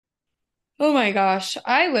Oh my gosh.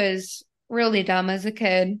 I was really dumb as a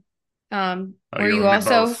kid. Oh, Were you you and me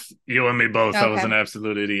also? both. You and me both. I was an Okay.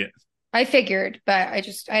 absolute idiot. I figured, but I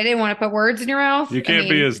didn't want to put words in your mouth. You I can't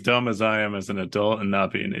be mean, as dumb as I am as an adult and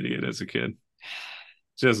not be an idiot as a kid.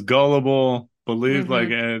 Just gullible, believed like,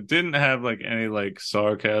 hmm and it didn't have like any like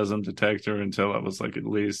sarcasm detector until I was like at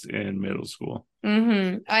least in middle school.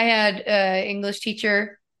 I had a English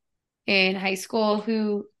teacher in high school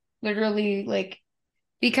who literally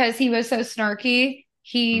because he was so snarky,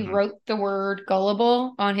 he Hmm. wrote the word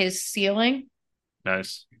gullible on his ceiling.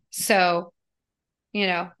 Nice. So,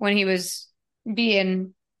 when he was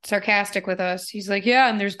being sarcastic with us, he's like, yeah,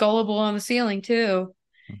 and there's gullible on the ceiling too.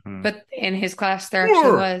 Hmm. But in his class, there actually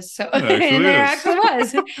Sure. was. So, It and actually there is. actually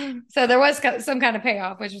was. So there was some kind of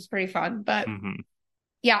payoff, which was pretty fun. But Hmm.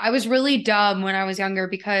 yeah, I was really dumb when I was younger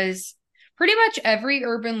because pretty much every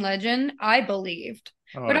urban legend I believed.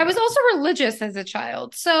 Oh But I was yeah. also religious as a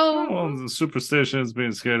child. Oh, So well, the superstitions,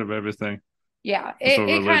 being scared of everything. yeah, That's what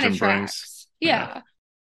it kind of religion brings. tracks. Yeah. Yeah.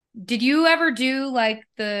 Did you ever do like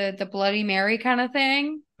the Bloody Mary kind of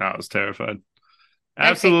thing? I was terrified. I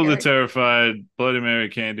Absolutely figured. terrified. Bloody Mary,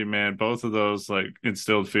 Candyman, both of those like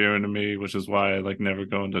instilled fear into me, which is why I like never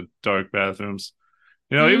go into dark bathrooms.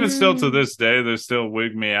 Even still to Mm, this day, they still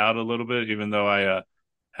wig me out a little bit, even though I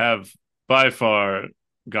have by far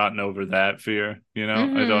gotten over that fear. I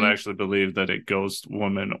don't mm-hmm. actually believe that a ghost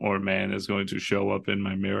woman or man is going to show up in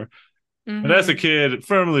my mirror. But as a Mm-hmm. kid,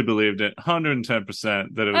 firmly believed it,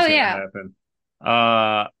 110% that it was Oh going to yeah. happen.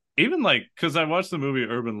 Uh, Even like, because I watched the movie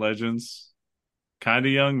Urban Legends kind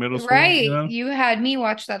of young, middle school, Right. You had me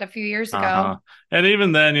watch that a few years Uh-huh. ago. And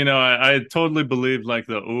even then, I totally believed like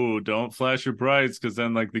ooh, don't flash your brights because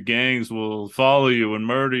then like the gangs will follow you and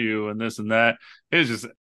murder you and this and that. It's just,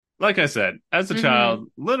 like I said, as a Mm-hmm.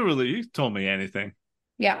 child, literally, you told me anything.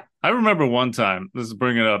 Yeah. I remember one time, this is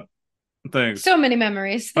bringing up things. So many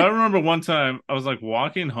memories. I remember one time I was like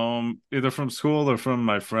walking home either from school or from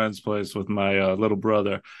my friend's place with my little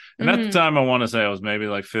brother. And at the Mm-hmm. time, I want to say I was maybe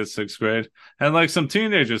like fifth, sixth grade. And like some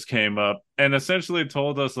teenagers came up and essentially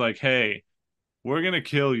told us, like, hey, we're gonna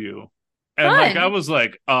kill you. And like Fun. I was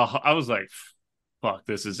like, fuck,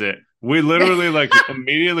 this is it. We literally like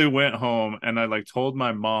immediately went home and I like told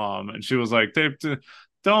my mom and she was like, Dave,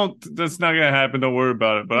 don't, that's not gonna happen. Don't worry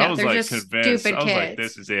about it. But I No, was they're like just convinced. stupid I was like, kids.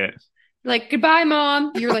 this is it. Like, goodbye,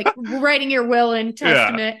 mom. You're like writing your will and Yeah.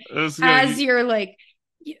 testament It's as gonna you're like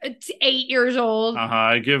 8 years old,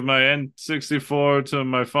 I give my N64 to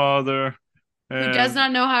my father who does and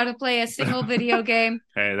not know how to play a single video game.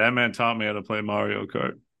 hey, that man taught me how to play Mario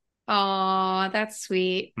Kart. Aw, that's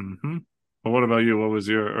sweet. But what about you? What was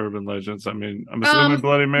your urban legends? I mean, I'm assuming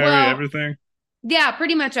Bloody Mary, Well, everything. yeah,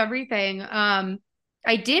 pretty much everything.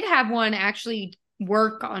 I did have one actually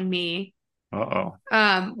work on me, Uh-oh.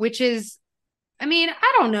 which is, I mean,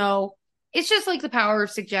 I don't know. It's just like the power of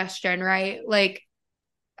suggestion, right?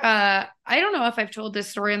 I don't know if I've told this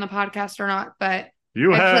story on the podcast or not, but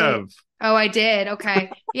You I play. have. Oh, I did.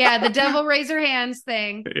 Okay. Yeah, the devil raise your hands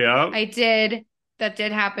thing. Yeah. I did. That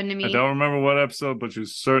did happen to I me. don't remember what episode, but you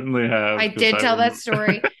certainly have I because did I tell that remember.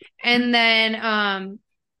 story. And then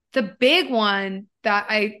the big one that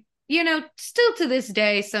still to this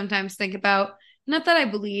day sometimes think about, not that I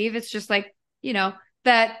believe, it's just like, you know,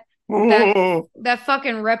 that that Oh, that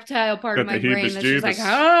fucking reptile part of got my the brain heebas that's just like,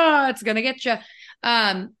 jeebas. it's gonna get you.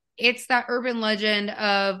 It's that urban legend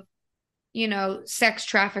of sex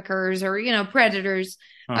traffickers or, predators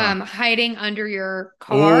Huh. hiding under your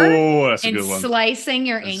car Oh, that's a and good one. slicing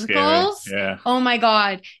your That's scary. ankles. Yeah. Oh my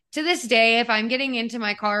God. To this day, if I'm getting into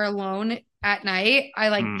my car alone at night, I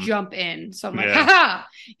like Hmm. jump in. So I'm like, Yeah. haha,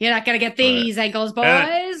 you're not gonna get Right. these ankles, And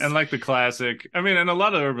boys. like the classic. I mean, and a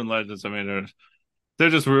lot of urban legends. I mean, they're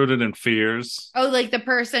just rooted in fears. Oh, like the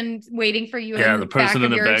person waiting for you Yeah, in the the person back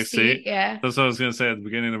in of the your back seat. seat. Yeah. That's what I was gonna say at the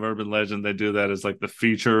beginning of Urban Legend. They do that as like the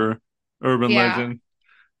feature urban Yeah. legend,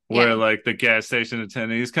 where Yeah. like the gas station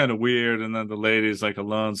attendant, he's kind of weird, and then the lady's like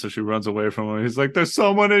alone, so she runs away from him. He's like, "There's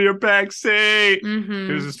someone in your back seat." He was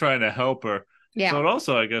Mm-hmm. just trying to help her. So Yeah. it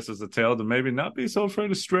also, I guess, is a tale to maybe not be so afraid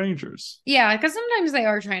of strangers. Yeah, because sometimes they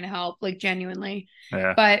are trying to help, like genuinely.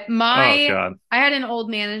 Yeah. But Oh God. I had an old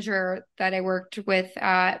manager that I worked with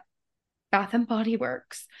at Bath and Body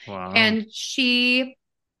Works, Wow. and she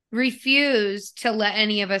refused to let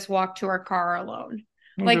any of us walk to our car alone.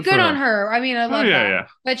 Well, Like, good good for on her. her. I mean, I Oh love yeah, that. yeah.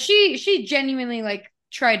 But she genuinely like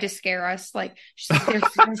tried to scare us. Like, she's like,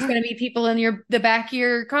 there's gonna be people in the back of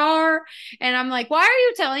your car. And I'm like, why are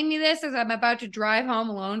you telling me this as I'm about to drive home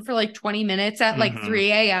alone for like 20 minutes at like Hmm.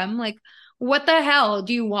 3 a.m.? Like, what the hell?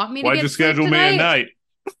 Do you want me to Why'd you get sleep schedule me at tonight? night?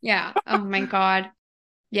 Yeah. Oh my God.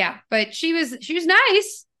 Yeah. But she was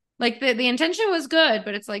nice. Like the intention was good,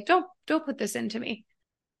 but it's like, don't put this into me.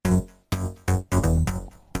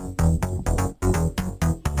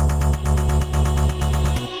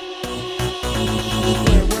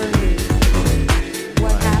 Where were you?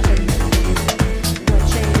 What happened? What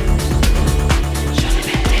changed?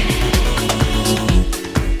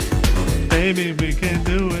 Baby, we can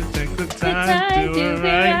do it. Take the The time, time do it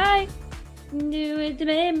right. do it,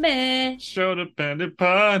 baby. Show the pendant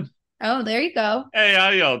pod. Oh, there you go. Hey, how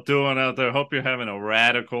y'all doing out there? Hope you're having a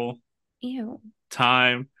radical Ew.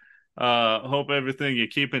 time. Hope everything you're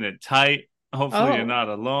keeping it tight. Hopefully you're Oh. not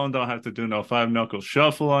alone. Don't have to do no five knuckle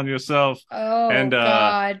shuffle on yourself. And Oh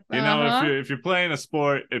God. you know, Uh-huh. if you're playing a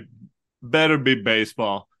sport, it better be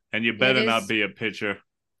baseball, and you It better not is be a pitcher.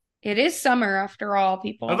 it is summer after all,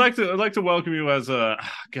 people. I'd like to welcome you as a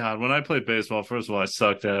God. When I played baseball, first of all, I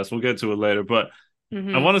sucked ass. We'll get to it later, but I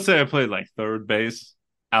Mm-hmm. want to say I played like third base,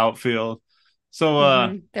 outfield. So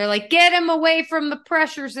Mm-hmm. They're like, get him away from the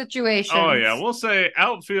pressure oh yeah, situations. we'll say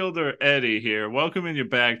outfielder Eddie here, welcoming you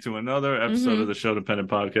back to another episode of Mm-hmm. the Show Dependent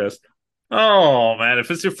Podcast. Oh man, if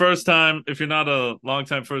it's your first time, if you're not a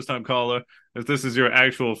long-time first-time caller, if this is your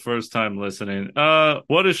actual first time listening,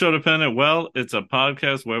 what is Show Dependent? Well, it's a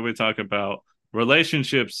podcast where we talk about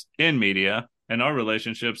relationships in media and our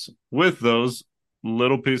relationships with those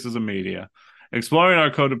little pieces of media, exploring our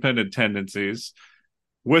codependent tendencies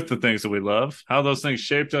with the things that we love, how those things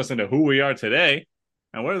shaped us into who we are today,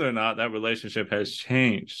 and whether or not that relationship has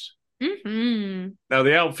changed. Mm-hmm. Now,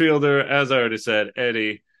 the outfielder, as I already said,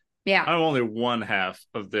 Eddie, Yeah. I'm only one half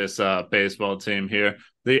of this baseball team here.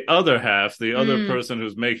 The other half, the other Mm. person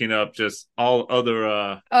who's making up just all other,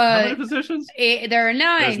 how Uh, many positions? there are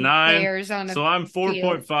There's 9 nine. players on a So I'm field.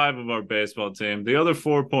 4.5 of our baseball team. The other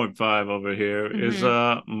 4.5 over here is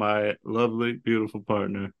Mm-hmm. my lovely, beautiful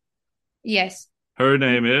partner. Yes. Her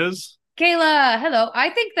name is Kayla, hello.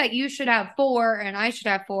 I think that you should have 4 and I should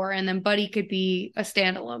have 4, and then Buddy could be a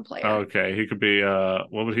standalone player. okay. He could be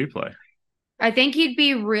what would he play? I think he'd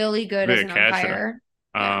be really good Be as a an catcher. umpire.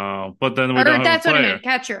 Yeah. But then we Or don't have a that's what I player. meant.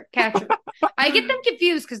 Catcher. I get them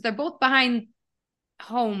confused because they're both behind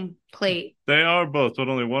home plate. They are both, but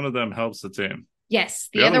only one of them helps the team. Yes,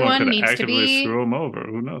 The the other other one one could needs to actively be, screw him over.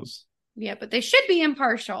 Who knows? yeah, but they should be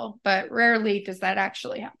impartial, but rarely does that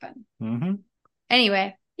actually happen. Mm-hmm.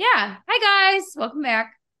 Anyway, yeah. Hi, guys. Welcome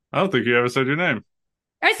back. I don't think you ever said your name.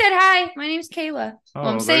 I said hi. My name's Kayla. Well, I'm Oh,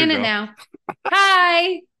 there you saying it go. now.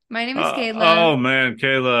 Hi. My name is Kayla. Oh man,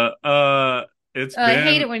 Kayla. It's I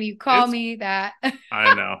hate it been when you call it's me that.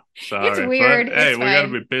 I know. It's Sorry. But weird. hey, It's we gotta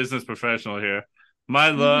fine. be business professional here. My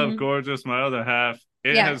love, Hmm. gorgeous, my other half.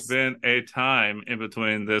 It has Yes. been a time in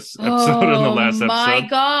between this episode and the Oh last my episode.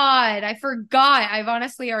 God. I forgot. I've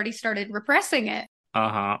honestly already started repressing it.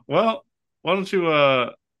 Uh-huh. Well, why don't you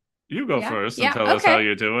go Yeah. first and Yeah. tell us how Okay.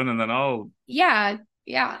 you're doing, and then I'll Yeah.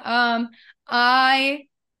 Yeah. I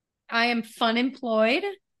I am fun employed,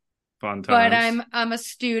 fun but times. I'm a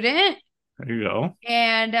student There you go.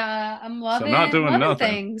 and I'm So not loving doing loving nothing.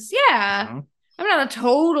 things. Yeah. Uh-huh. I'm not a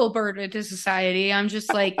total burden to society. I'm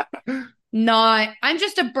just like not I'm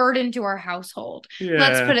just a burden to our household.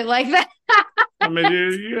 Let's Yeah. put it like that. I mean,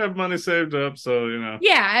 you have money saved up, so you know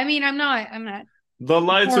Yeah, I mean I'm not the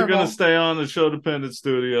lights are gonna horrible. stay on at Show Dependent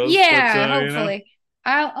Studios, but Yeah, you know. hopefully.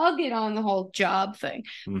 I'll get on the whole job thing.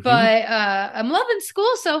 Mm-hmm. But I'm loving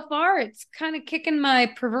school so far. It's kind of kicking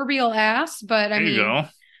my proverbial ass, but I There you mean,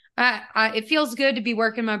 go. it feels good to be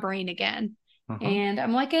working my brain again. Uh-huh. And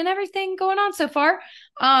I'm liking everything going on so far.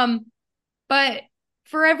 But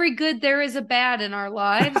for every good there is a bad in our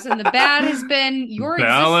lives, and the bad has been your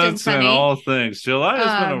existence, Balance in honey. all things. July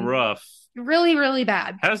has been a Um, rough. really, really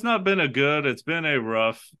bad. Has not been a good. It's been a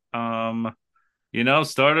rough. You know,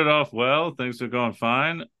 started off well. Things are going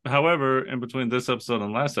fine. However, in between this episode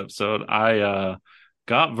and last episode, I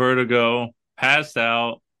got vertigo, passed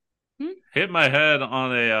out, Hmm? hit my head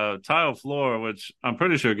on a tile floor, which I'm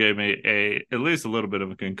pretty sure gave me a at least a little bit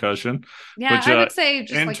of a concussion, Yeah, which I would say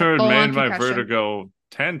just in like a turn made full-on my concussion. vertigo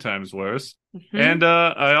 10 times worse. Hmm. And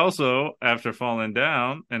I also, after falling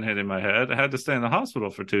down and hitting my head, I had to stay in the hospital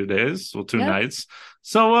for 2 days, well, two Yep. nights.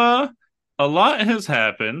 So a lot has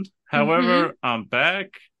happened. Hmm. However, I'm back.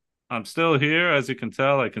 I'm still here. As you can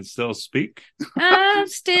tell, I can still speak. I'm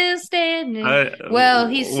still standing. I Well,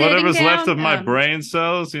 he's sitting whatever's left down. of my brain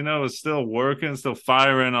cells, you know, is still working, still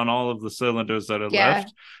firing on all of the cylinders that are Yeah.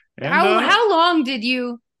 left. And How long did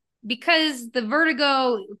you because the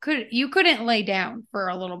vertigo you couldn't lay down for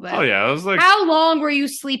a little Oh bit. yeah, it was like How long were you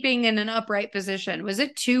sleeping in an upright position? Was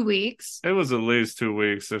it 2 weeks? it was at least 2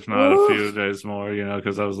 weeks, if not a few Oof. days more,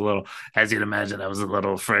 because I was a little, as you'd imagine, I was a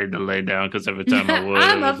little afraid to lay down because every time I would,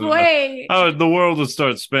 I'm afraid. the world would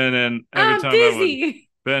start spinning. Every I'm time I would dizzy.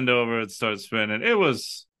 bend over, it'd start spinning. It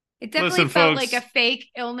Listen, definitely felt like a folks, fake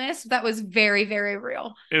illness that was very, very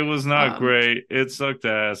real. it was not Um, great. It sucked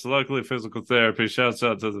ass. Luckily, physical therapy. Shouts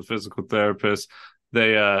out to the physical therapist.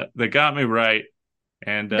 They got me right,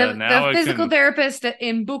 and the now I physical can. therapist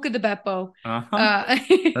in Buca de Beppo. Uh-huh. Uh,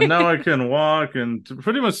 And now I can walk and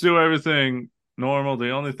pretty much do everything normal.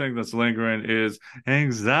 The only thing that's lingering is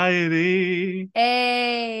anxiety. Our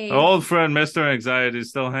hey. old friend Mr. Anxiety is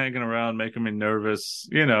still hanging around, making me nervous,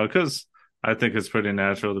 because I think it's pretty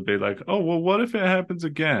natural to be like, oh, well, what if it happens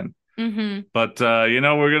again? Mm-hmm. But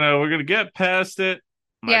we're gonna get past it.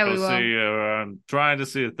 Might Yeah, go we will. see. I'm trying to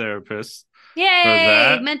see a therapist for Yay!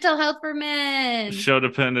 that. Mental health for men. Show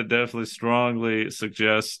dependent definitely strongly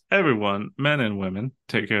suggests everyone, men and women,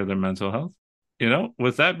 take care of their mental health.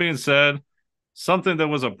 With that being said, something that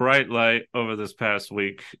was a bright light over this past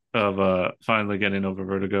week of finally getting over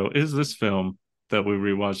vertigo is this film that we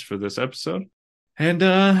rewatched for this episode. And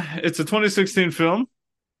it's a 2016 film.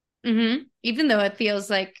 Mm-hmm. Even though it feels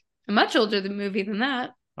like a much older movie than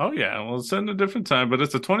that. Oh yeah, well it's in a different time, but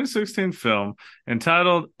it's a 2016 film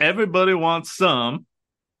entitled Everybody Wants Some.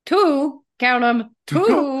 Count them, Two,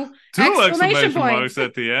 two two exclamation exclamation points. marks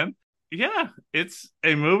at the end. Yeah, it's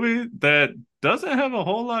a movie that doesn't have a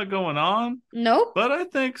whole lot going on, Nope. but I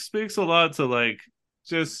think speaks a lot to like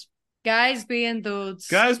just Guys being dudes.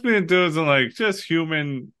 guys being dudes and like just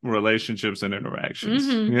human relationships and interactions,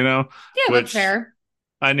 Mm-hmm. Yeah, that's which fair.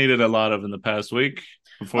 I needed a lot of in the past week,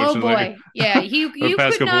 Oh unfortunately, boy. Yeah, or you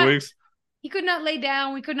past could couple of not weeks. he could not lay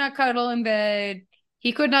down, we could not cuddle in bed.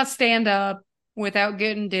 He could not stand up without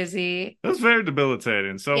getting dizzy. It was very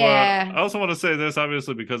debilitating. So Yeah. I also want to say this,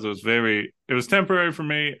 obviously, because it was temporary for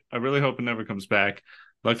me. I really hope it never comes back.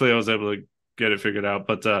 Luckily, I was able to get it figured out.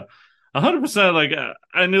 But 100%, like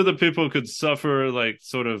I knew that people could suffer like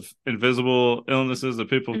sort of invisible illnesses that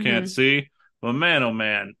people can't Mm-hmm. see. But man, oh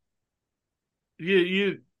man,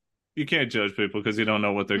 you can't judge people because you don't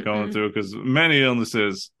know what they're going Mm-mm. through. Because many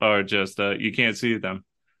illnesses are just you can't see them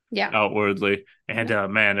Yeah. outwardly. And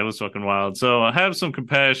man, it was fucking wild. So have some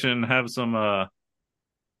compassion, have some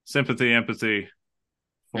sympathy, empathy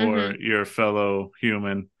for Mm-hmm. your fellow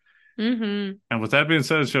human. Mm-hmm. And with that being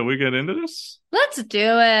said, shall we get into this? Let's do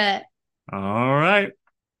it. All right.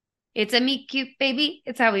 It's a meet cute baby.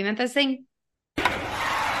 It's how we meant this thing.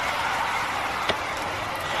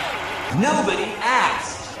 Nobody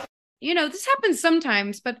asked. This happens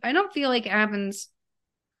sometimes, but I don't feel like it happens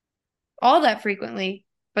all that frequently.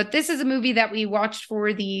 But this is a movie that we watched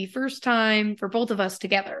for the first time for both of us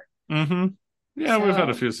together. Mm-hmm. Yeah, we've had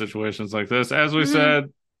a few situations like this. As we said,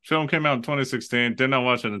 film came out in 2016. Did not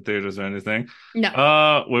watch it in theaters or anything.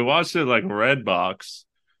 No. We watched it like Redbox.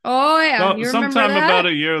 Oh yeah, you remember Sometime that? about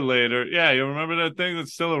a year later. Yeah, you remember that thing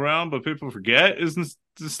that's still around, but people forget isn't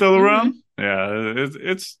still Mm-hmm. around? Yeah,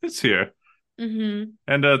 it's here. Mm-hmm.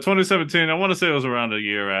 And 2017, I want to say it was around a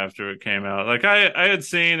year after it came out. Like I had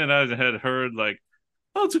seen and I had heard like,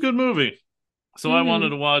 oh, it's a good movie. So I wanted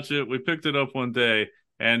Mm-hmm. to watch it. We picked it up one day,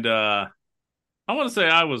 and I want to say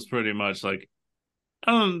I was pretty much like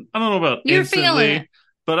I don't know about You're feeling it. instantly,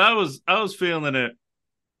 but I was feeling it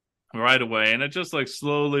right away, and it just like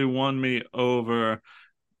slowly won me over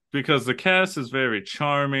because the cast is very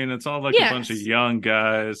charming. It's all like a bunch of Yes. young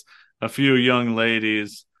guys, a few young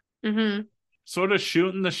ladies, Mm-hmm. sort of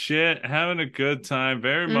shooting the shit, having a good time.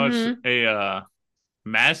 Very much Mm-hmm. a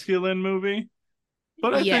masculine movie,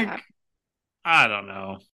 but Yeah. I don't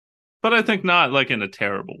know, but I think not like in a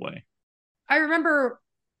terrible way. I remember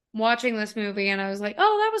watching this movie and I was like,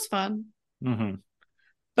 oh, that was fun. Mm-hmm.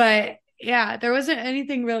 But yeah, there wasn't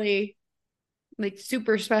anything really like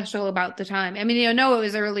super special about the time. I mean, it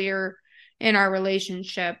was earlier in our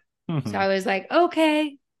relationship. So Mm-hmm. I was like,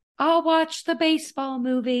 okay, I'll watch the baseball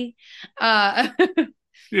movie. You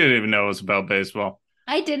didn't even know it was about baseball,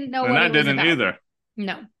 I didn't know and what I it was didn't about. either.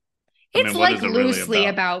 No. I It's mean, what like is it really loosely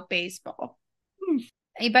about? about baseball.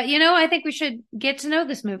 But I think we should get to know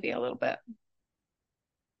this movie a little bit.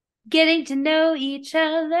 Getting to know each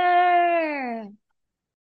other.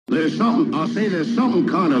 There's something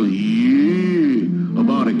kind of yeah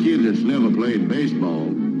about a kid that's never played baseball.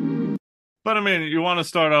 But I mean, you want to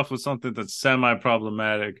start off with something that's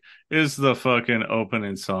semi-problematic, is the fucking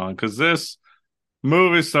opening song, because this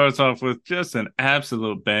movie starts off with just an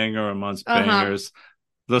absolute banger amongst Uh-huh. bangers.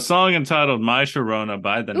 The song entitled My Sharona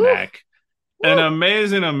by The Ooh. Knack. An Woo!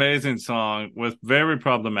 amazing, amazing song with very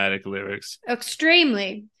problematic lyrics.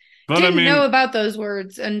 Extremely. But I Didn't know mean, about those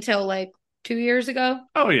words until like 2 years ago.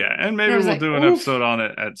 oh yeah, and And I maybe was we'll like, do an oof. episode on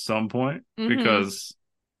it at some point Mm-hmm. because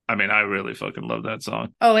I mean, I really fucking love that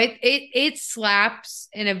song. Oh, it slaps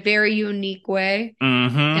in a very unique way,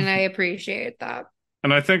 and I Hmm. appreciate that.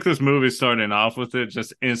 And I think this movie starting off with it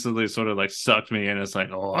just instantly sort of like sucked me in. It's like,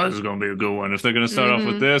 oh, this is gonna be a good one if they're gonna start off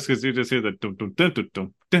with Mm-hmm. this because you just hear the dum dum dum dum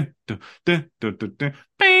dum dum dum dum dum dum dum,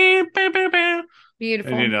 bam, bam, bam, bam. And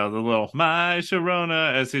Beautiful. the little My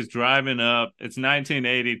Sharona as he's driving up. It's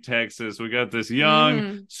 1980 Texas. We got this young,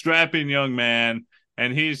 Mm-hmm. strapping young man,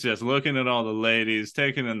 and he's just looking at all the ladies,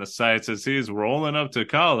 taking in the sights as he's rolling up to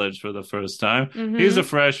college for the first time. He's a Mm-hmm.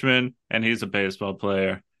 freshman and he's a baseball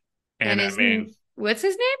player. And And I mean, what's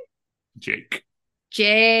his name? Jake.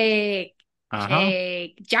 Jake. Uh-huh.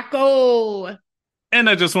 Jacko. And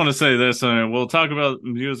I just want to say this, I mean, we'll talk about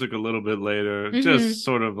music a little bit later. Mm-hmm. Just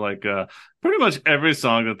sort of like pretty much every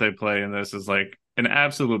song that they play in this is like an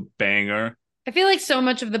absolute banger. I feel like so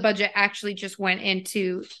much of the budget actually just went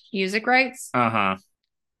into music rights Uh-huh.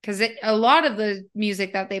 because a lot of the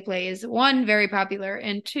music that they play is one, very popular,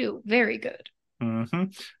 and two, very good. Mm-hmm.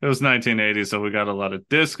 It was 1980, so we got a lot of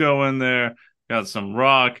disco in there, got some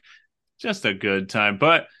rock, just a good time.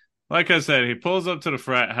 But like I said, he pulls up to the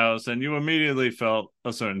frat house, and you immediately felt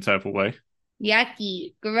a certain type of way.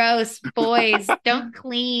 Yucky, gross, boys, don't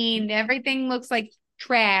clean. Everything looks like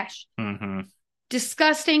trash. Mm-hmm.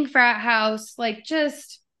 Disgusting frat house. Like,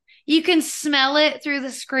 just, you can smell it through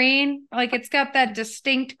the screen. Like, it's got that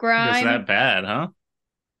distinct I guess that grime. bad, huh?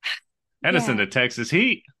 And it's in Yeah. the Texas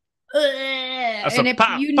heat. Ugh. That's a And if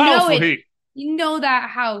you know powerful it, heat. you know that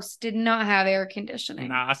house did not have air conditioning.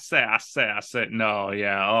 Nah, I said, no,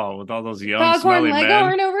 yeah. Oh, with all those young, Foghorn smelly men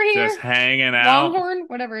Leghorn over just here. hanging out. Longhorn,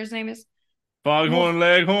 whatever his name is. Ugh, Foghorn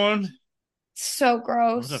Leghorn. so What a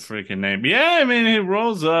gross. freaking name. Yeah, I mean, he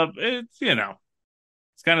rolls up. It's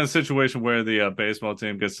kind of a situation where the baseball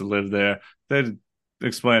team gets to live there. They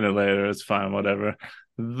explain it later. It's fine, whatever.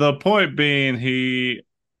 The point being, he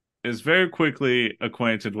is very quickly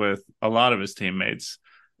acquainted with a lot of his teammates.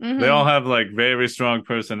 They all Mm-hmm. have like very strong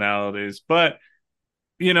personalities, but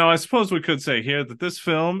I suppose we could say here that this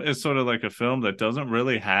film is sort of like a film that doesn't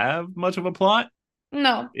really have much of a plot,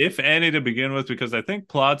 No. if any, to begin with, because I think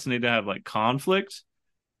plots need to have like conflict.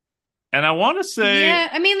 And I want to say Yeah,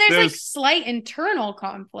 I mean, there's like there's, slight internal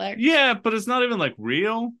conflict. yeah, but it's not even like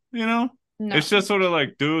real. It's No. just sort of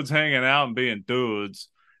like dudes hanging out and being dudes.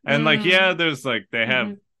 And like, yeah, Mm-hmm. there's like, they have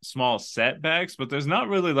Mm-hmm. small setbacks, but there's not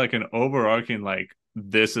really like an overarching, like,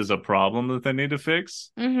 this is a problem that they need to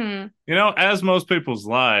fix. Mm-hmm. As most people's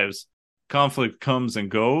lives, conflict comes and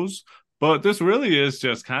goes, but this really is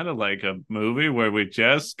just kind of like a movie where we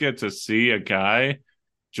just get to see a guy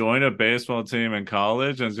join a baseball team in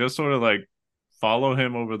college and just sort of like follow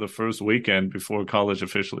him over the first weekend before college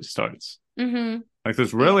officially starts. Mm-hmm. Like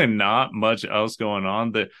there's Yeah. really not much else going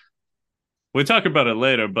on. That we talk about it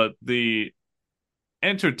later, but the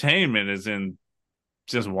entertainment is in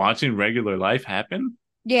just watching regular life happen.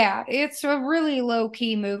 Yeah, it's a really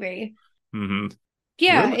low-key movie. Hmm.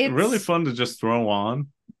 Yeah, Really, really it's fun to just throw on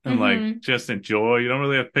and like mm-hmm. just enjoy. You don't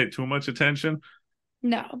really have to pay too much attention.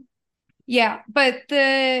 No. Yeah, but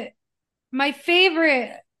the my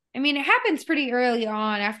favorite, I mean, it happens pretty early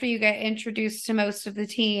on after you get introduced to most of the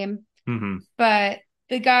team, Hmm. but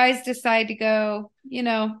the guys decide to go,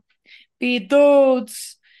 be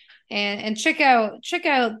dudes and check out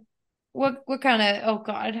what kind of, oh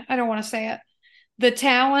God, I don't want to say it. The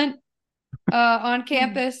talent on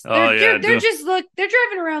campus. Oh yeah, They're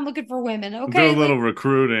driving around looking for women, do a okay? little Like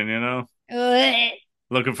recruiting. ugh.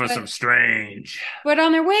 Looking for some But strange. but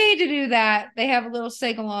on their way to do that, they have a little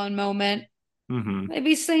sing along moment. Hmm. They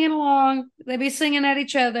be singing along. They be singing at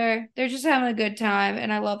each other. They're just having a good time,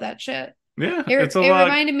 and I love that shit. Yeah, It it's a it lot.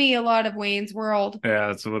 reminded me a lot of Wayne's World. Yeah,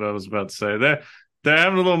 that's what I was about to say. They're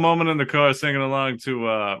having a little moment in the car singing along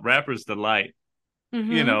to Rapper's Delight.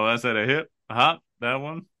 Mm-hmm. I said a hip, a hop, that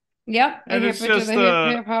one. Yep. A And hip it's it to just the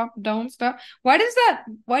hip hop, don't stop. Why do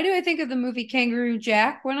I think of the movie Kangaroo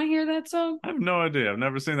Jack when I hear that song? I have no idea. I've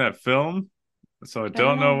never seen that film, so I I don't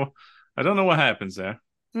don't know. know. I don't know what happens there.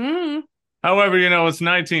 Mm-hmm. However, it's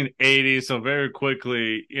 1980, so very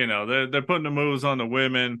quickly, they're putting the moves on the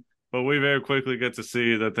women, but we very quickly get to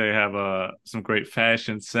see that they have some great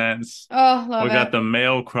fashion sense. Oh, love We got it. the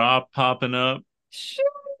male crop popping up.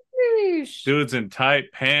 Sheesh. Dudes in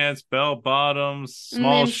tight pants, bell bottoms, And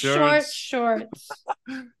small then short shirts. shorts.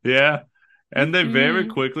 Yeah. And they very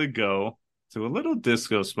Mm-hmm. quickly go to a little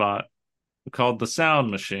disco spot called the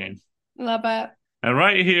Sound Machine. Love it. And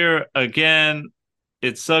right here, again,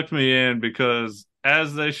 it sucked me in because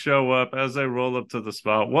as they show up, as they roll up to the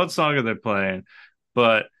spot, what song are they playing?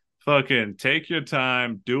 But fucking take your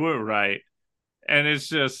time, do it right. And it's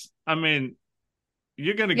just, I mean,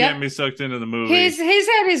 you're gonna get Yep. me sucked into the movie. His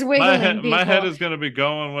head is wiggling, My head people. is gonna be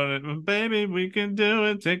going when it, baby, we can do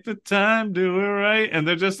it. Take the time, do it right. And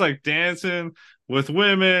they're just like dancing with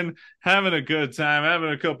women, having a good time, having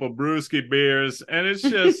a couple brewski beers, and it's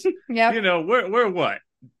just, Yep. we're what,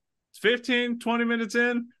 15, 20 minutes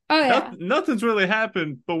in? Oh yeah. Nothing's really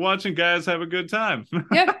happened but watching guys have a good time.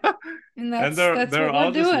 Yep. And And that's they're what we're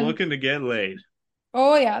all just doing. looking to get laid.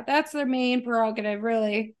 Oh yeah, that's their main prerogative,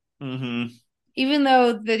 really. Mm-hmm. Even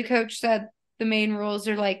though the coach said the main rules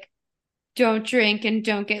are like don't drink and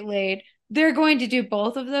don't get laid, they're going to do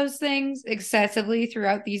both of those things excessively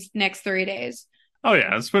throughout these next 3 days. Oh yeah,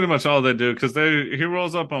 that's pretty much all they do because he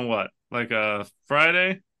rolls up on what, like a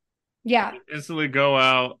Friday, Yeah. instantly go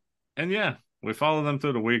out, and yeah, we follow them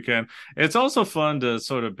through the weekend. It's also fun to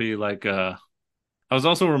sort of be like I was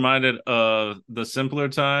also reminded of the simpler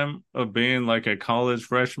time of being like a college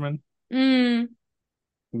freshman, Mm,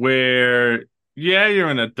 where yeah, you're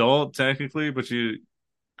an adult technically, but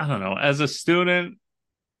I don't know, as a student,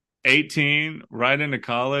 18, right into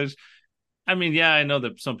college. I mean, yeah, I know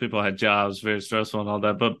that some people had jobs, very stressful and all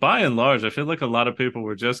that, but by and large, I feel like a lot of people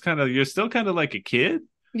were just you're still kind of like a kid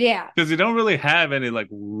yeah. because you don't really have any like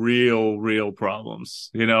real problems,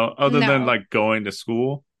 other than No. like going to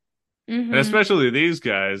school. And Mm-hmm. especially these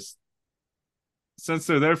guys, since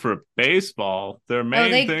they're there for baseball, their Oh,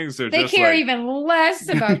 main things are they just care like, even less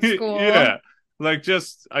about school. yeah, like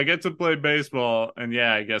just I get to play baseball, and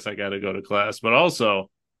yeah, I guess I got to go to class, but also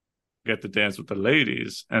get to dance with the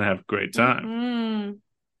ladies and have a great time. Mm-hmm.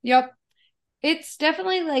 Yep. It's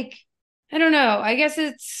definitely like, I don't know. I guess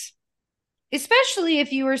it's especially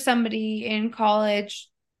if you were somebody in college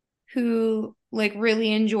who like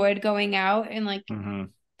really enjoyed going out and like Mm-hmm.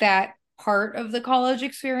 that part of the college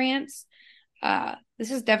experience. This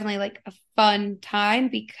is definitely like a fun time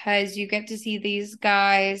because you get to see these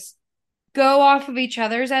guys go off of each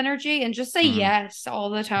other's energy and just say Mm-hmm. yes all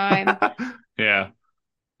the time. Yeah.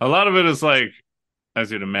 A lot of it is like,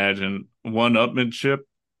 as you'd imagine, one-upmanship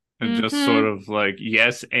and just sort Mm-hmm. of like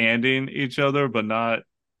yes anding each other, but not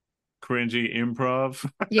cringy improv.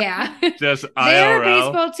 Yeah. Just They're a IRL.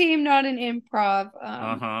 baseball team, not an improv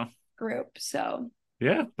Uh-huh. group. So,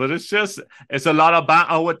 Yeah, but it's a lot of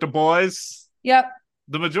battle with the boys. yep.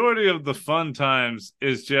 The majority of the fun times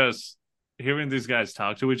is just hearing these guys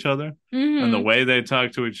talk to each other and the Mm-hmm. way they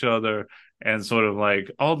talk to each other and sort of like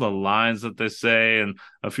all the lines that they say and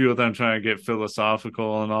a few of them trying to get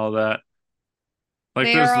philosophical and all that. Like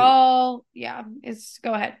They are there's all, yeah, it's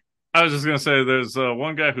go ahead. I was just gonna say there's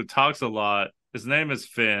one guy who talks a lot. His name is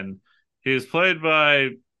Finn. He is played by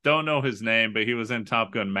don't know his name, but he was in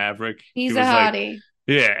Top Gun Maverick. He He's a was like, hottie.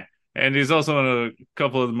 yeah, and he's also in a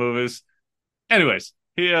couple of the movies. Anyways,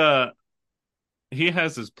 he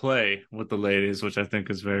has his play with the ladies, which I think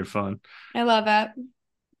is very fun. I love that.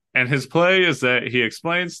 And his play is that he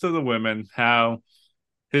explains to the women how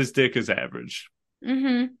his dick is average.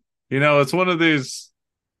 Mm-hmm. It's one of these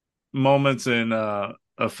moments in a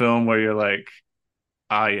film where you're like,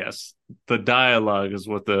 ah, yes, the dialogue is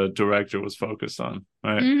what the director was focused on,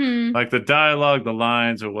 right? Mm-hmm. Like the dialogue, the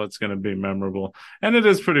lines are what's going to be memorable. And it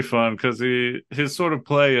is pretty fun because his sort of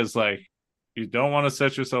play is like, you don't want to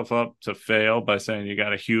set yourself up to fail by saying you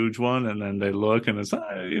got a huge one and then they look and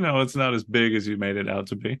it's not as big as you made it out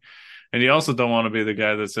to be. And you also don't want to be the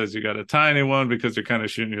guy that says you got a tiny one because you're kind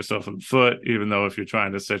of shooting yourself in the foot, even though if you're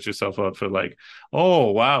trying to set yourself up for like,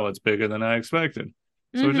 oh, wow, it's bigger than I expected.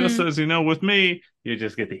 So it just Mm-hmm. says, with me, you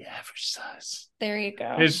just get the average size. There you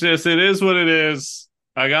go. It's just, it is what it is.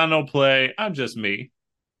 I got no play. I'm just me.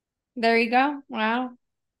 There you go. Wow.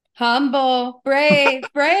 Humble, brave,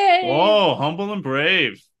 brave. Oh, humble and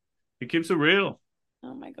brave. He keeps it real.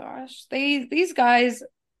 Oh my gosh. These guys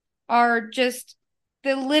are just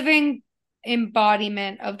the living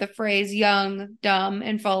embodiment of the phrase young, dumb,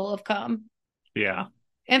 and full of cum. Yeah.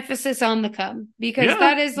 Emphasis on the cum because Yeah.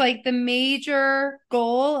 that is like the major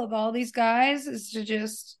goal of all these guys is to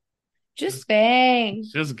just Just, bang.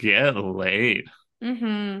 just get laid.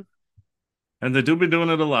 Mm-hmm. And they do be doing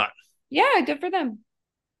it a lot. Yeah, good for them.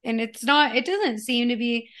 And it doesn't seem to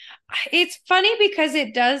be, it's funny because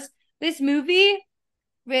it does, this movie,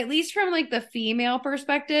 at least from like the female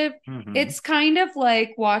perspective, Mm-hmm. it's kind of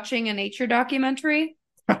like watching a nature documentary.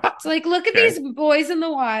 It's like, look at Okay. these boys in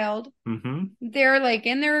the wild. Mm-hmm. They're like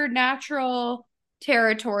in their natural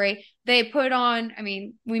territory. They put on, I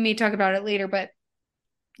mean, we may talk about it later, but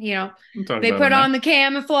you know, We'll talk they about it put now. on the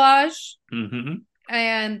camouflage Mm-hmm.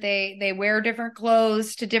 and they wear different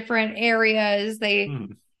clothes to different areas. They,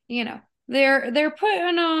 you know, they're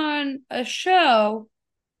putting on a show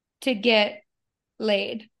to get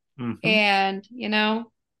laid. And,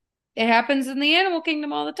 it happens in the animal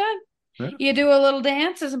kingdom all the time. Yeah. You do a little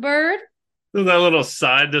dance as a bird. That little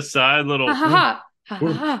side to side little. Ha ha ha. Ha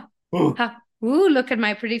ha ha. Ha. Ooh, look at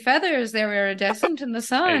my pretty feathers. They're iridescent in the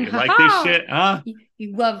sun. Hey, you ha like ha. this shit, huh?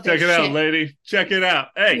 You love this Check it shit. out, lady. Check it out.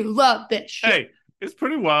 Hey. You love this shit. Hey, it's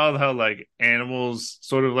pretty wild how like animals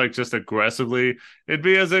sort of like just aggressively. It'd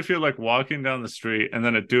be as if you're like walking down the street and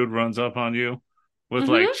then a dude runs up on you with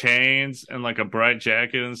like chains and like a bright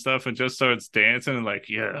jacket and stuff and just starts dancing and like,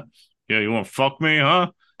 yeah, you want to fuck me, huh?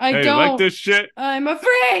 I hey, don't like this shit? I'm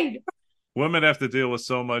afraid. Women have to deal with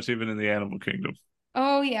so much even in the animal kingdom.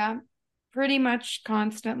 Oh yeah, pretty much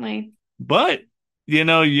constantly. But you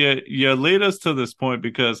lead us to this point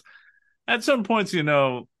because at some points, in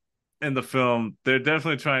the film, they're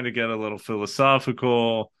definitely trying to get a little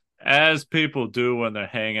philosophical, as people do when they're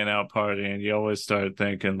hanging out partying. You always start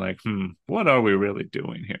thinking like, what are we really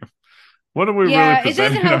doing here? What are we really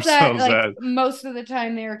presenting ourselves as? Most of the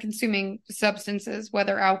time they are consuming substances,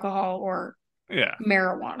 whether alcohol or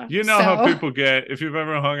marijuana. You know how people get, if you've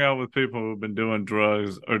ever hung out with people who've been doing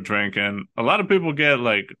drugs or drinking, a lot of people get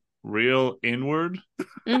like real inward.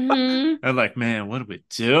 And like, man, what are we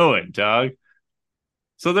doing, dog?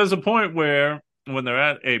 So there's a point where when they're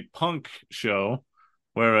at a punk show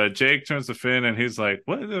where Jake turns to Finn and he's like,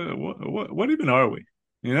 what even are we?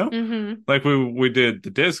 Like we did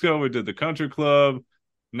the disco, we did the country club.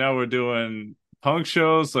 Now we're doing punk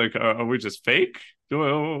shows. Like, are we just fake?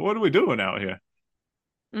 What are we doing out here?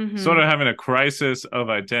 Sort of having a crisis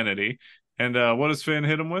of identity. And what does Finn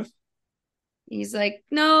hit him with? He's like,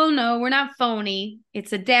 no, we're not phony.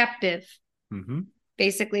 It's adaptive.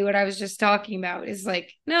 Basically what I was just talking about is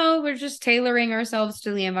like, no, we're just tailoring ourselves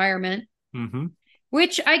to the environment.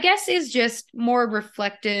 Which I guess is just more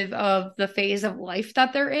reflective of the phase of life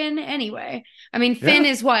that they're in anyway. I mean, Finn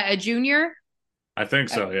is what, a junior? I think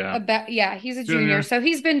so, yeah. He's a junior. So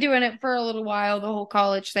he's been doing it for a little while, the whole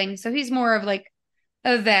college thing. So he's more of like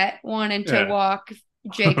a vet wanting to walk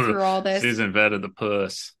Jake through all this. Seasoned vet of the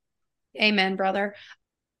puss. Amen, brother.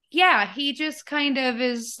 Yeah, he just kind of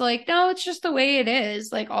is like, no, it's just the way it is.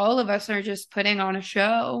 Like all of us are just putting on a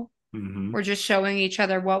show. We're just showing each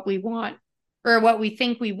other what we want. Or what we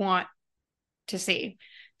think we want to see.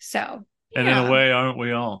 So, and in a way, aren't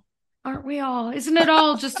we all? Aren't we all? Isn't it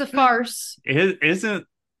all just a farce? Isn't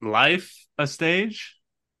life a stage?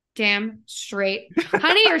 Damn straight.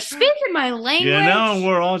 Honey, you're speaking my language.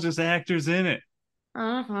 We're all just actors in it.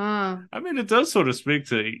 I mean, it does sort of speak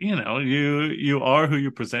to, you are who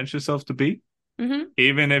you present yourself to be.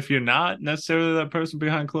 Even if you're not necessarily that person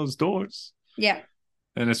behind closed doors. Yeah.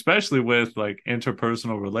 And especially with like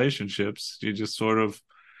interpersonal relationships, you just sort of,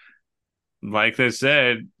 like they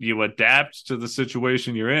said, you adapt to the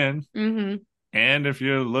situation you're in. And if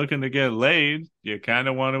you're looking to get laid, you kind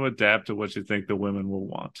of want to adapt to what you think the women will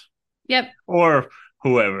want. Yep. Or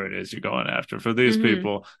whoever it is you're going after. For these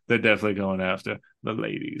people, they're definitely going after the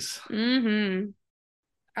ladies.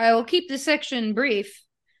 I will keep this section brief,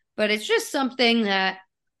 but it's just something that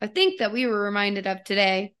I think that we were reminded of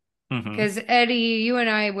today. Because Eddie, you and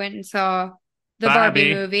I went and saw the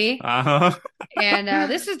Barbie movie. And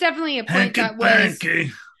this is definitely a point that was...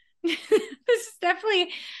 this is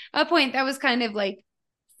definitely a point that was kind of like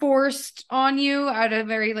forced on you at a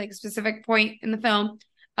very like specific point in the film.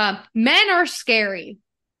 Men are scary.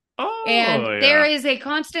 There is a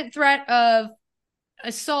constant threat of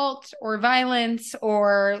assault or violence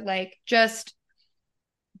or like just...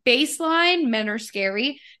 baseline, men are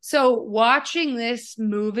scary. So watching this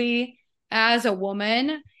movie as a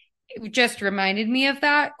woman, it just reminded me of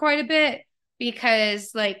that quite a bit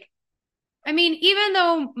because like, I mean, even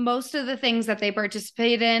though most of the things that they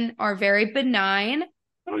participate in are very benign.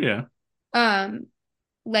 Like,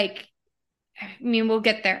 I mean, we'll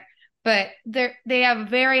get there, but they have a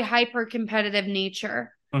very hyper competitive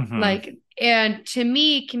nature. Like, and to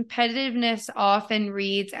me, competitiveness often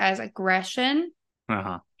reads as aggression.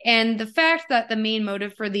 And the fact that the main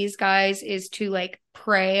motive for these guys is to like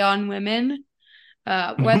prey on women,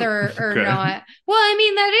 whether or not, well, I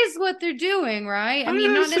mean, that is what they're doing, right? I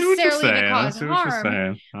mean, not necessarily to cause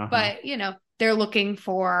harm, but they're looking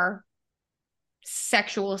for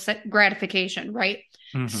sexual gratification, right?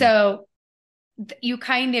 So you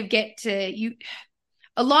kind of get to,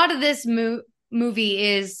 a lot of this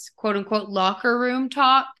movie is quote unquote locker room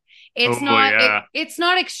talk. It's it's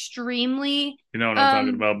not extremely... You know what I'm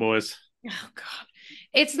talking about, boys. Oh, God.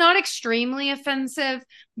 It's not extremely offensive,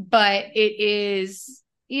 but it is,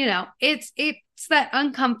 it's that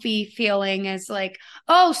uncomfy feeling as like,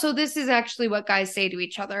 oh, so this is actually what guys say to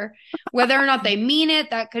each other. Whether or not they mean it,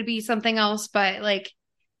 that could be something else, but like,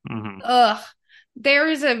 Mm-hmm. ugh. There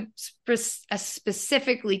is a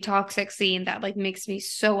specifically toxic scene that like makes me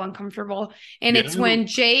so uncomfortable. And Yeah, it's when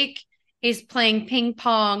Jake is playing ping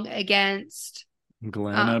pong against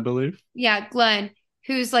Glenn, I um believe. yeah, Glenn,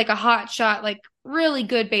 who's like a hot shot, like really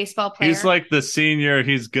good baseball He's player. like the senior.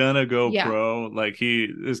 He's gonna go Yeah. pro. Like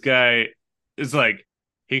this guy is like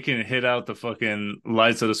he can hit out the fucking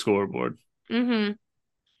lights of the scoreboard. Mm-hmm.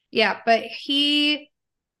 Yeah, but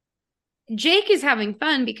Jake is having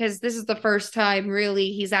fun because this is the first time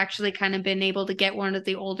really he's actually kind of been able to get one of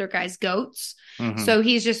the older guy's goats. Mm-hmm. So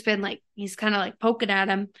he's just been like he's kind of like poking at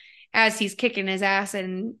him as he's kicking his ass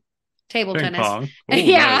in table Ping tennis. pong. Oh,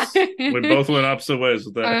 Yeah. nice. We both went opposite ways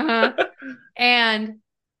with that. Uh-huh. And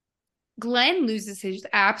Glenn loses his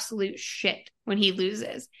absolute shit when he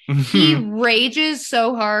loses. He Mm-hmm. rages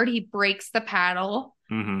so hard he breaks the paddle.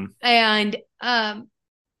 And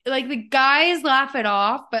like the guys laugh it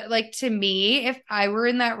off, but like to me, if I were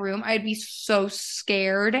in that room, I'd be so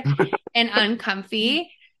scared and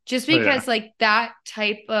uncomfy just Oh yeah. because like that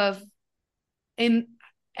type of and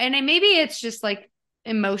maybe it's just like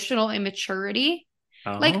emotional immaturity.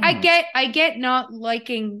 Like Oh. I get not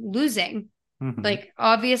liking losing. Mm-hmm. Like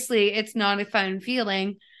obviously it's not a fun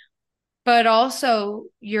feeling, but also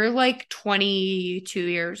you're like 22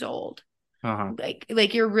 years old. Uh-huh.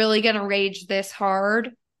 Like you're really gonna rage this hard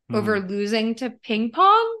over Mm-hmm. losing to ping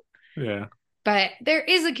pong. Yeah. But there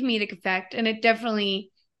is a comedic effect, and it definitely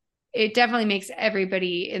makes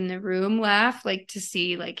everybody in the room laugh, like to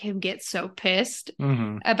see like him get so pissed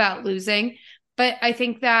Mm-hmm. about losing. But I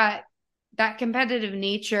think that that competitive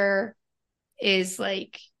nature is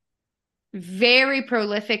like very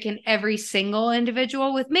prolific in every single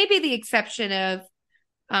individual, with maybe the exception of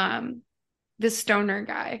um the stoner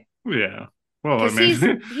guy. Yeah. Well, I Because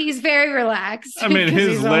mean, he's very relaxed I mean, because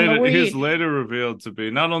he's on the he's weed. later revealed to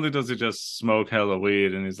be not only does he just smoke hella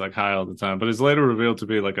weed and he's like high all the time, but he's later revealed to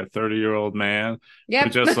be like a 30-year-old man who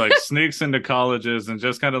Yep. just like sneaks into colleges and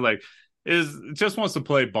just kind of like is just wants to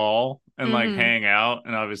play ball and like Mm-hmm. hang out.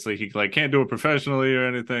 And obviously he like can't do it professionally or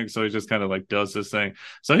anything, so he just kind of like does this thing.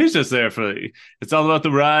 So he's just there for it's all about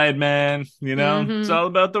the ride, man. You know, it's Mm-hmm. all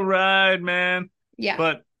about the ride, man. Yeah.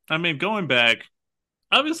 But I mean, going back,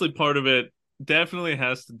 obviously part of it definitely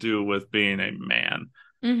has to do with being a man.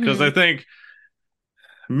 Because I Mm-hmm. think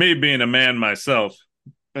me being a man myself,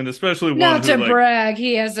 and especially one Not who to like, brag,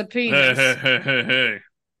 he has a hey, hey, penis. hey, hey, hey,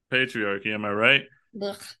 patriarchy, am I right?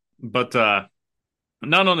 Ugh. But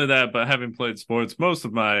not only that, but having played sports most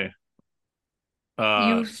of my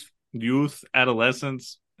uh Youth. youth,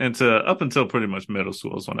 adolescence, into up until pretty much middle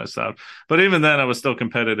school is when I stopped. But even then, I was still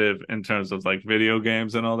competitive in terms of like video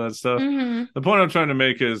games and all that stuff. Mm-hmm. The point I'm trying to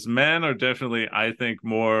make is men are definitely, I think,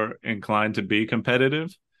 more inclined to be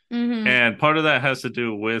competitive. Mm-hmm. And part of that has to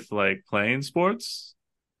do with like playing sports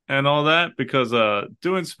and all that, because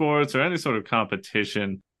doing sports or any sort of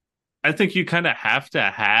competition, I think you kind of have to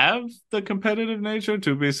have the competitive nature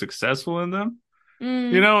to be successful in them. You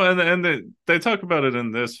Mm-hmm. know, and they talk about it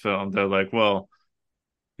in this film. They're like, well,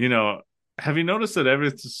 you know, have you noticed that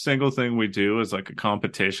every single thing we do is like a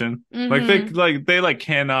competition? Mm-hmm. They like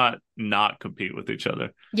cannot not compete with each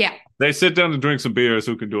other. Yeah. They sit down to drink some beers,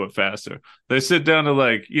 who can do it faster. They sit down to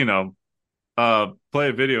like, play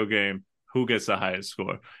a video game, who gets the highest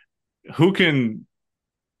score. Who can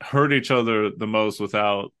hurt each other the most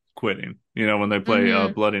without quitting, when they play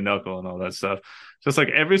Mm-hmm. bloody knuckle and all that stuff. Just like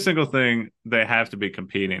every single thing, they have to be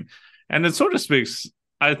competing. And it sort of speaks,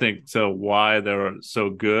 I think, to why they're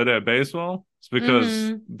so good at baseball. It's because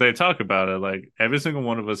Mm-hmm. they talk about it like every single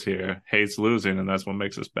one of us here hates losing, and that's what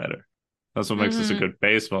makes us better. That's what makes us a Mm-hmm. good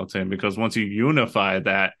baseball team, because once you unify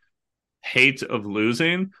that hate of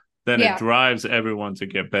losing, then it Yeah. drives everyone to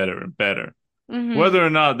get better and better. Mm-hmm. Whether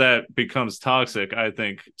or not that becomes toxic, I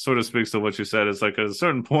think sort of speaks to what you said. It's like at a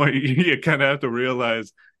certain point, you kind of have to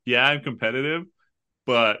realize, yeah, I'm competitive,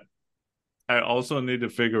 but I also need to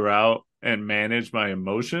figure out and manage my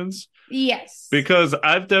emotions, Yes. because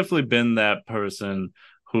I've definitely been that person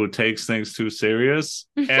who takes things too serious.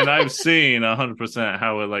 And I've seen 100%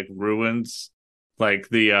 how it like ruins like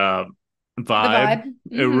the The vibe. vibe.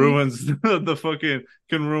 It Mm-hmm. ruins the fucking,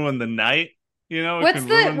 can ruin the night, it What's can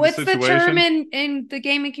ruin the the term situation. in the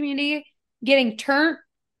gaming community? Getting turned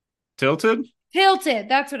Tilted? tilted.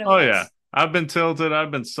 That's what it Oh yeah. was. I've been tilted, I've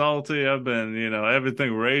been salty, I've been,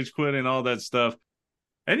 everything rage quitting, all that stuff.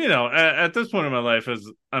 And at this point in my life, as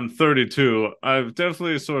I'm 32, I've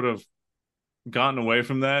definitely sort of gotten away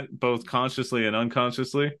from that, both consciously and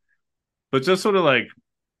unconsciously. But just sort of like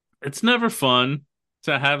it's never fun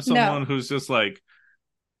to have someone No. who's just like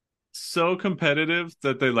so competitive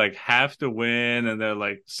that they like have to win and they're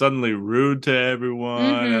like suddenly rude to everyone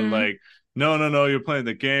and Mm-hmm. like no no no, you're playing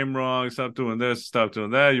the game wrong, stop doing this, stop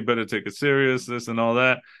doing that, you better take it serious, this and all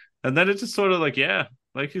that. And then it's just sort of like, yeah,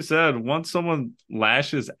 like you said, once someone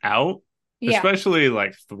lashes out, Yeah. especially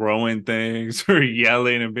like throwing things or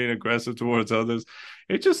yelling and being aggressive towards others,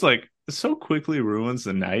 it just like so quickly ruins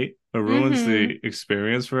the night or ruins Mm-hmm. the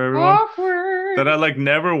experience for everyone that I Awkward. like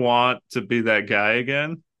never want to be that guy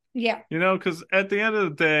again. Yeah. Because at the end of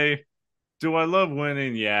the day, do I love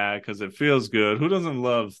winning? Yeah, because it feels good. Who doesn't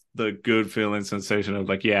love the good feeling sensation of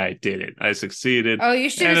like, yeah, I did it. I succeeded. Oh, you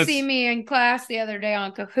should And have seen it's, me in class the other day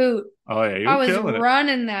on Kahoot. oh yeah, you I were was killing it.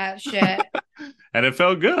 running that shit. And it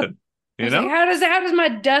felt good, I you was like, know? how does my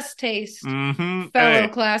dust taste, Mm-hmm. fellow Hey,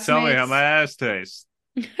 tell me how my classmates? ass tastes.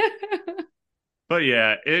 But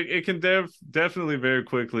yeah, it can definitely very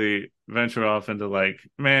quickly venture off into like,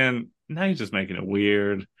 man, now you're just making it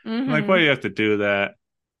weird. Like, why do Mm-hmm. you have to do that?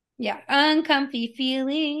 Yeah. Uncomfy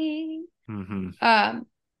feeling. Mm-hmm. Um,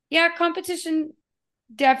 yeah, competition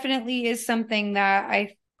definitely is something that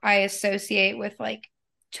I associate with like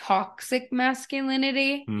toxic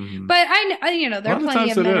masculinity. Mm-hmm. But A there are lot of plenty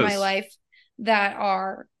times of it men in my is, life that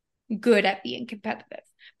are good at being competitive.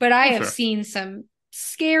 But I for have sure. seen some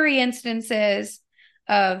scary instances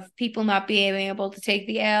of people not being able to take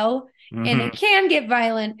the L, and it Mm-hmm. can get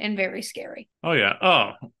violent and very scary. Oh yeah.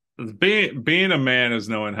 Oh, being a man is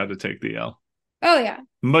knowing how to take the L. Oh yeah.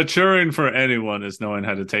 Maturing for anyone is knowing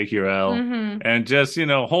how to take your L Mm-hmm. and just,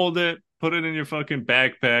 hold it, put it in your fucking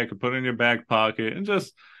backpack or put it in your back pocket and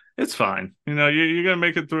just it's fine. You're gonna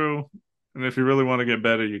make it through. And if you really want to get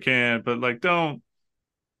better, you can, but like don't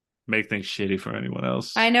make things shitty for anyone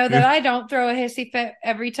else. I know that I don't throw a hissy fit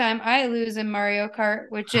every time I lose in Mario Kart,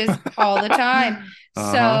 which is all the time.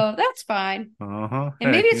 Uh-huh. So that's fine. Uh-huh. And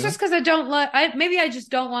Hey, maybe it's just because I don't let I maybe I just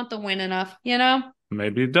don't want the win enough, you know?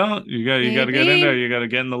 maybe you don't. You gotta get in there. Maybe. You gotta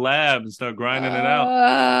get in the lab and start grinding it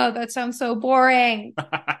out. That sounds so boring. I'm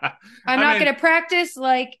I not mean, gonna practice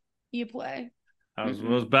like you play. was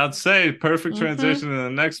Mm-mm. about to say, perfect Mm-hmm. transition to the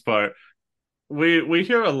next part. We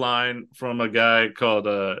hear a line from a guy called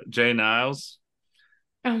Jay Niles.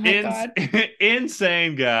 Oh my God.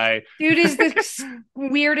 Insane guy. Dude is the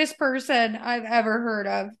weirdest person I've ever heard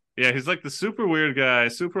of. Yeah, he's like the super weird guy,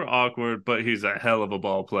 super awkward, but he's a hell of a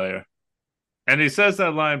ball player. And he says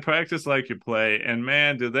that line, practice like you play. And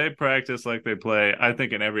man, do they practice like they play, I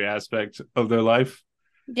think, in every aspect of their life.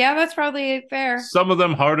 Yeah, that's probably fair. Some of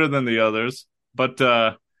them harder than the others. But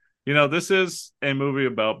this is a movie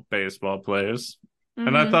about baseball players.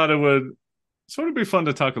 And I Mm-hmm. thought it would sort of be fun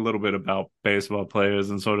to talk a little bit about baseball players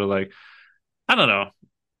and sort of like, I don't know.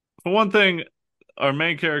 For one thing, our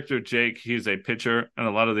main character, Jake, he's a pitcher, and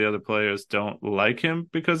a lot of the other players don't like him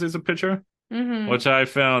because he's a pitcher, Mm-hmm. which I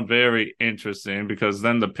found very interesting because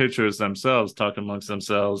then the pitchers themselves talk amongst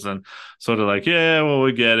themselves and sort of like, yeah, well,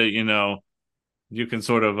 we get it. You can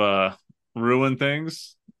sort of ruin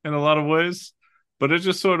things in a lot of ways, but it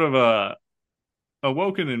just sort of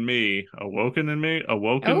awoken in me.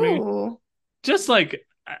 Oh. Just like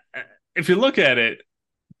if you look at it,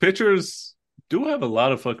 pitchers do have a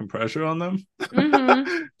lot of fucking pressure on them.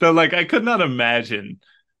 Mm-hmm. So like I could not imagine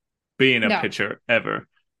being a No. pitcher ever.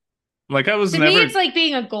 Like I was To me, never. it's like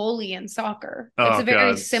being a goalie in soccer. It's Oh a very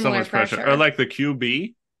god, so similar much pressure. Or pressure. like the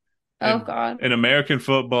QB Oh in God. American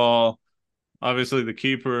football. Obviously the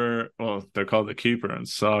keeper. Well, they're called the keeper in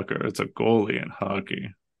soccer. It's a goalie in hockey.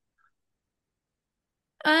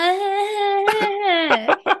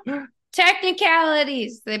 Uh,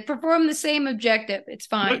 technicalities. They perform the same objective. It's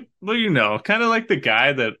But fine. well, kind of like the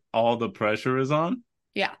guy that all the pressure is on,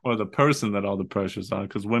 Yeah. or the person that all the pressure is on,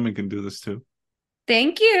 because women can do this too.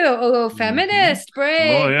 Thank you. Oh, Hmm. feminist. Oh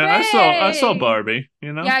Brave. yeah, I saw Brave. Barbie.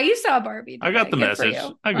 Yeah, you saw Barbie I got today. the Good for message.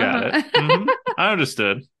 you. I got it. Uh-huh. I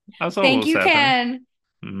understood. I saw what Thank was you, happening.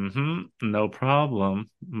 Ken. No problem.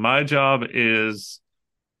 My job is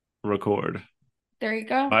record. There you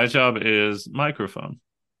go. My job is microphone.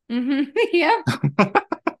 Yep.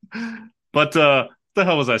 But what the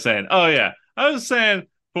hell was I saying? Oh yeah. I was saying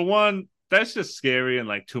for one, that's just scary and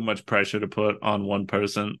like too much pressure to put on one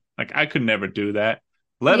person. Like I could never do that.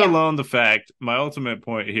 Let Yeah. alone the fact, my ultimate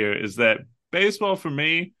point here is that baseball for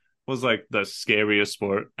me was like the scariest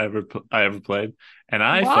sport I ever played, and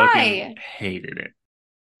I fucking Why? hated it.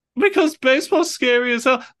 Because baseball's scary as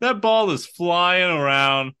hell. That ball is flying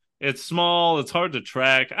around. It's small. It's hard to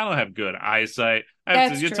track. I don't have good eyesight.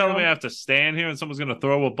 That's You're telling me I true. have to stand here and someone's going to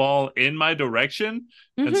throw a ball in my direction?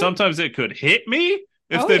 And Hmm. sometimes it could hit me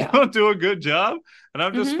if Oh they yeah. don't do a good job. And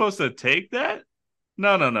I'm just Hmm. supposed to take that?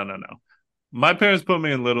 No, no, no, no, no. My parents put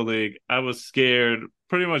me in Little League. I was scared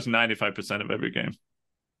pretty much 95% of every game.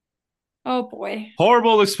 Oh boy.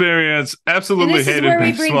 Horrible experience. And Absolutely this is hated where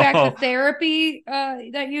we bring back the baseball. therapy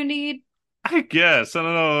that you need. I guess. I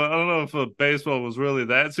don't know. I don't know if baseball was really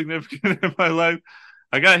that significant in my life.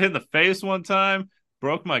 I got hit in the face one time,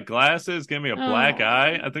 broke my glasses, gave me a black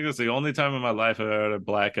eye. Oh, I think that's the only time in my life I've ever had a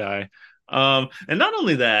black eye. And not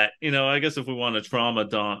only that, I guess if we want to trauma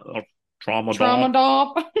trauma dump,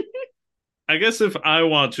 dump. I guess if I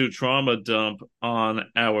want to trauma dump on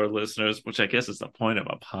our listeners, which I guess is the point of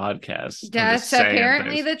a podcast, I'm just That's saying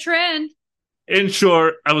apparently things. the trend. In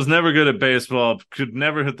short, I was never good at baseball, could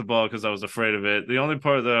never hit the ball because I was afraid of it. The only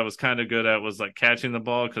part that I was kind of good at was like catching the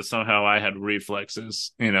ball because somehow I had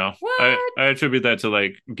reflexes. What? I attribute that to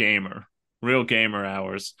like real gamer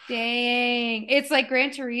hours. Dang. It's like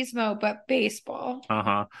Gran Turismo, but baseball.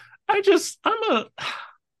 Uh-huh. I'm a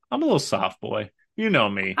little soft boy. You know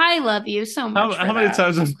me. I love you so much for How many that.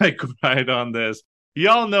 times have I cried on this?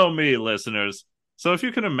 Y'all know me, listeners. So if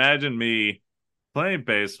you can imagine me playing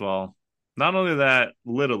baseball, not only that,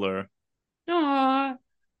 littler. Aw,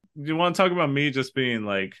 You want to talk about me just being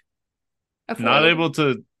like not afraid. able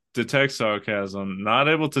to detect sarcasm, not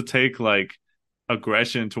able to take like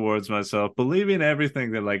aggression towards myself, believing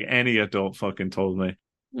everything that like any adult fucking told me.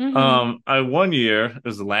 Mm-hmm. I one year, it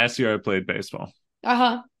was the last year I played baseball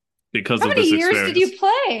Uh-huh. because How of many this years did experience. you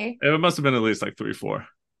play? It must have been at least like 3, 4.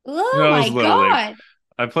 Oh No, it was my little league. God.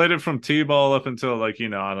 I played it from T-ball up until like, I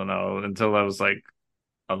don't know, until I was like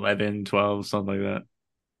 11, 12, something like that.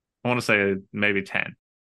 I want to say maybe 10.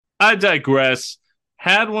 I digress.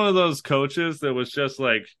 Had one of those coaches that was just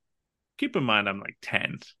like, keep in mind I'm like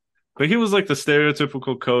 10. But he was like the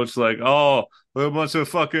stereotypical coach, like, oh, a bunch of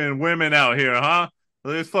fucking women out here, huh?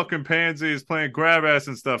 These fucking pansies playing grab ass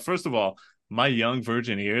and stuff. First of all, my young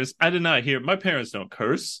virgin ears, I did not hear. My parents don't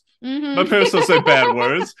curse. My Mm-hmm. parents don't say bad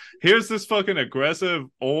words. Here's this fucking aggressive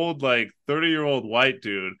old like 30-year-old white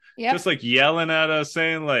dude just Yep. like yelling at us,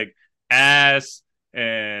 saying like ass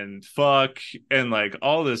and fuck and like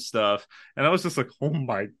all this stuff. And I was just like, oh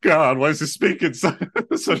my God, why is he speaking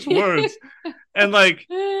such words? And like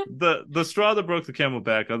the straw that broke the camel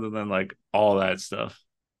back, other than like all that stuff,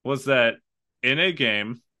 was that in a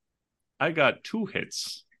game, I got 2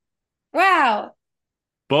 hits. Wow.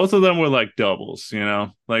 Both of them were like doubles,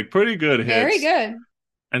 like pretty good Very hits. good.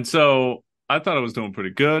 And so I thought I was doing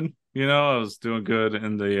pretty good. I was doing good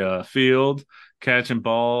in the field, catching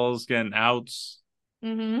balls, getting outs,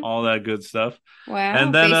 Mm-hmm. all that good stuff. And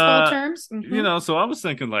Wow. then, Baseball terms. Mm-hmm. so I was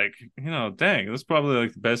thinking like, dang, this is probably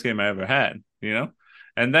like the best game I ever had.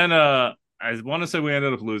 And then, I want to say we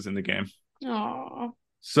ended up losing the game. Oh.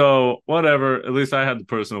 So whatever, at least I had the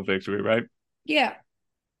personal victory, right? Yeah.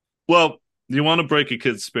 Well, you want to break a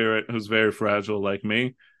kid's spirit who's very fragile like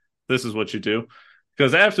me. This is what you do.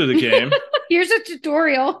 Because after the game, Here's a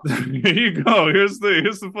tutorial. here you go. Here's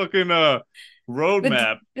the fucking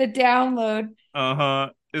roadmap. The download. Uh-huh.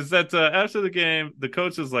 Is that after the game, the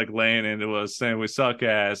coach is like laying into us saying we suck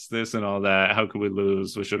ass, this and all that. How could we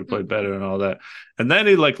lose? We should have played better and all that. And then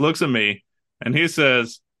he like looks at me and he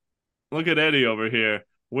says, look at Eddie over here.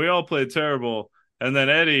 We all played terrible. And then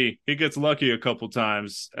Eddie, he gets lucky a couple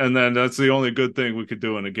times. And then that's the only good thing we could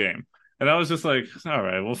do in a game. And I was just like, all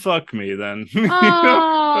right, well, fuck me then.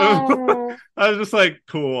 Oh. I was just like,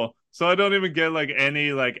 cool. So I don't even get like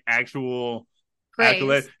any like actual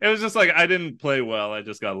accolade. Praise. It was just like I didn't play well. I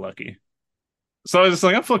just got lucky. So I was just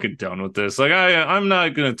like, I'm fucking done with this. Like I'm not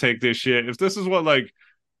gonna take this shit. If this is what like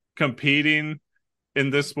competing in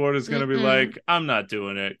this sport is gonna be Mm-mm. like, I'm not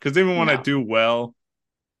doing it. Because even when I No. do well,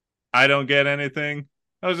 I don't get anything.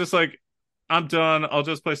 I was just like, I'm done. I'll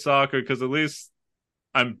just play soccer because at least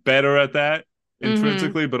I'm better at that Mm-hmm.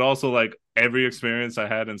 intrinsically, but also like every experience I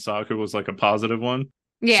had in soccer was like a positive one.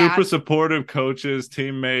 Yeah. Super supportive coaches,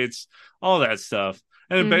 teammates, all that stuff.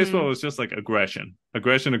 And in baseball, it Mm-hmm. was just like aggression,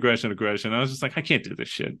 aggression, aggression, aggression. I was just like, I can't do this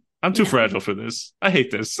shit. I'm too No. fragile for this. I hate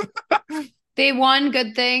this. The one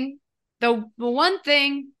good thing, the one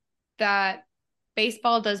thing that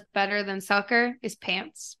baseball does better than soccer is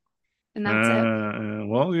pants. And that's it.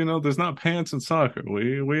 Well, there's not pants in soccer.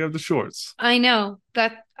 We have the shorts, I know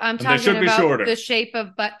that I'm and they talking should be about shorter. the shape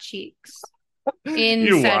of butt cheeks in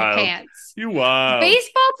You said wild, pants. you wild.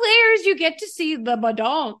 Baseball players, you get to see the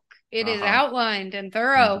badonk. It is Uh-huh. outlined and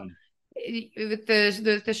thorough. Hmm. With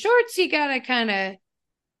the shorts, you gotta kind of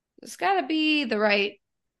it's gotta be the right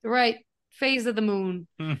phase of the moon,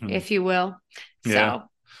 Hmm. if you will. Yeah, So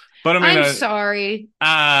but I mean, I'm sorry.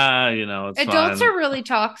 it's Adults fine. are really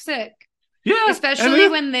toxic, Yeah, and especially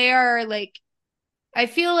it, when they are like, I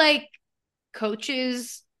feel like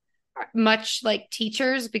coaches much like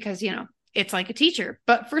teachers because, it's like a teacher,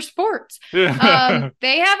 but for sports. Yeah.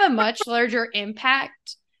 They have a much larger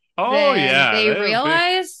impact Oh than yeah, they they have big.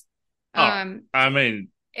 realize. Oh, Um, I mean,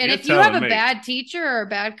 and you're if you have telling a me. bad teacher or a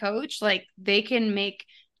bad coach, like they can make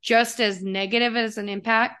just as negative as an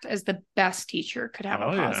impact as the best teacher could have a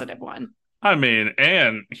Oh yeah. positive one. I mean,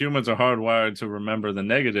 and humans are hardwired to remember the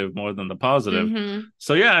negative more than the positive. Mm-hmm.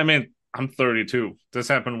 So yeah, I mean, I'm 32. This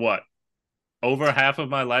happened what? Over half of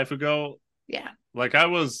my life ago? Yeah. Like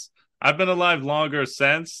I've been alive longer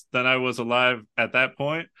since than I was alive at that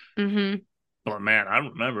point. Mm-hmm. But man, I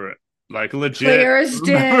remember it. Like legit, Clear as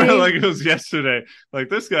remember it day. like it was yesterday. Like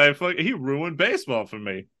this guy, he ruined basable for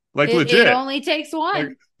me. Like It legit. only takes Like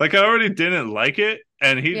one. like I already didn't like it,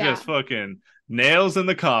 and he Yeah. just fucking nails in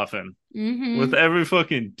the coffin with Mm-hmm. every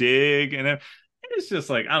fucking dig, and it's just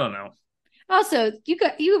like I don't know. Also,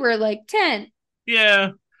 you were like 10. Yeah,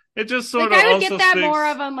 it just Like sort of I would also get that more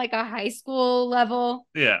speaks. of on like a high school level,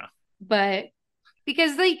 Yeah, but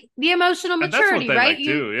because like the emotional and that's what maturity, they right? like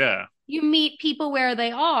You too. Yeah, you meet people where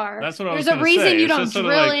they are. that's what I was There's a gonna reason say. you It's don't just sort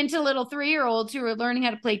of drill like, into little 3-year-olds who are learning how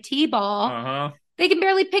to play t-ball. uh-huh, They can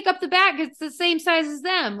barely pick up the bat. It's the same size as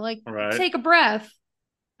them. Like, right, take a breath.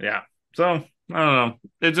 yeah. So I don't know.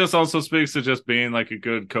 It just also speaks to just being like a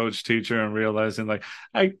good coach teacher and realizing like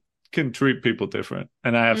I can treat people different,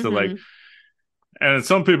 and I have to like, Mm-hmm. and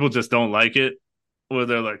some people just don't like it. Where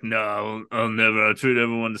they're like, no, I'll never, I'll treat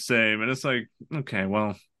everyone the same. And it's like, okay,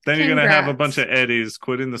 well, then you're going to have a bunch Congrats. of Eddies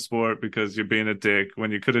quitting the sport because you're being a dick when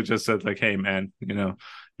you could have just said, like, hey, man,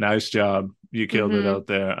 nice job. You killed it Mm-hmm. out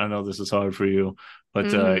there. I know this is hard for you, but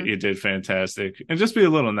Mm-hmm. you did fantastic. And just be a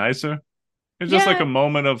little nicer. It's just like Yeah. a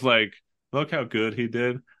moment of like, look how good he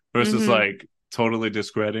did versus Mm-hmm. like totally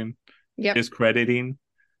discrediting, Yep. discrediting.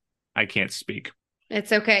 I can't speak.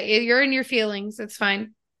 It's okay. You're in your feelings. It's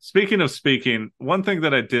fine. Speaking of speaking, one thing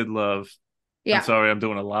that I did love. I'm Yeah. sorry, I'm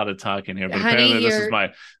doing a lot of talking here, but Honey, apparently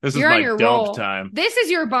this is you're on my your dump roll. time. This is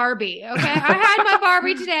your Barbie. Okay. I had my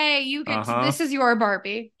Barbie today. Uh huh. This is your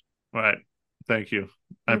Barbie. Right. Thank you.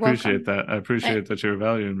 I You're appreciate welcome. that. I I, appreciate that you're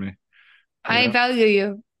valuing me. I value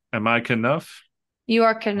you. Am I enough? You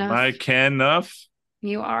are Am enough. I can enough?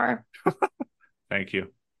 You are. Thank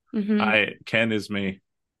you. Mm-hmm. I Ken is me.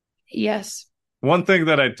 Yes. One thing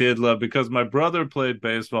that I did love because my brother played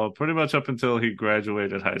baseball pretty much up until he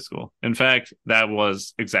graduated high school. In fact, that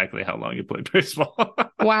was exactly how long he played baseball.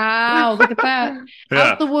 Wow. Look at that. Out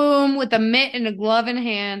Yeah. the womb with a mitt and a glove in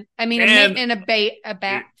hand. I mean, a mitt And and a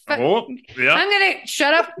bat. oh, yeah. I'm going to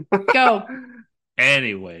shut up. Go.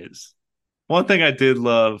 Anyways, one thing I did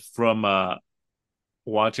love from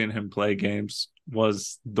watching him play games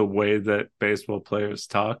was the way that baseball players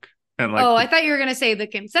talk and like Oh, I thought you were going to say the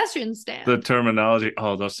concession the stand. terminology.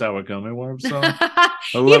 Oh, those sour gummy worms, though.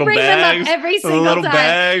 You bring them up every The single little time.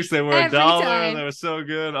 bags. They were Every $1 and they time. were so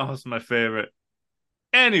good. Oh, it's my favorite.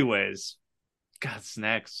 Anyways, God,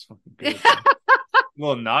 snacks, fucking good.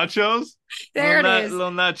 Little nachos, There it is. little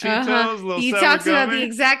Uh-huh. nachitos, little He sour talks about the gummy.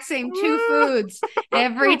 exact same two foods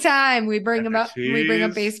every time we bring And him the up. We bring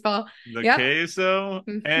up cheese, baseball. the Yep. queso.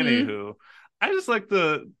 Hmm. Anywho, I just like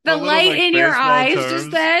the The little light like in your baseball eyes just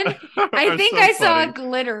terms then. I are think so I saw funny. a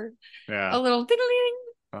glitter. Yeah. A little ding.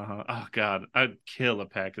 Uh-huh. Oh God, I'd kill a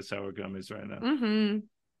pack of sour gummies right now. Mm-hmm.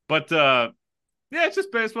 But yeah, it's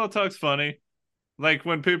just baseball talk's funny. Like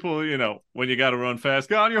when people, when you got to run fast,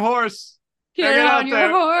 get on your horse. Hey, Get get on out your there.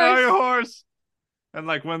 Get on your horse. horse. And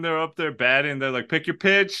like when they're up there batting, they're like, pick your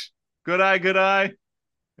pitch. Good eye, good eye.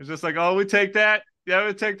 It's just like, oh, we take that. Yeah,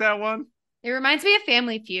 we take that one. It reminds me of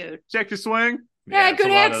Family Feud. Check your swing. Yeah, Yeah, it's a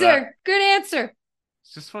good lot of that. answer. Good answer.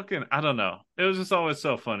 It's just fucking, I don't know. It was just always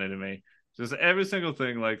so funny to me. Just every single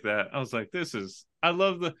thing like that. I was like, I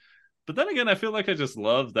love but then again, I feel like I just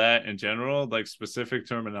love that in general, like specific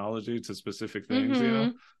terminology to specific things. Mm-hmm.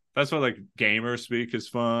 That's why like gamer speak is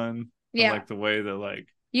fun. I Yeah. like the way that like,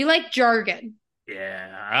 You like jargon.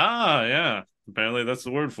 yeah. Apparently that's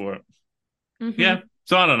the word for it. Mm-hmm. Yeah.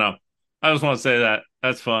 So I don't know. I just want to say that.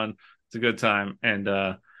 That's fun. It's a good time. And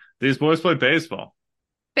these boys play baseball.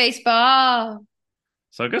 Baseball.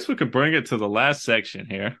 So I guess we could bring it to the last section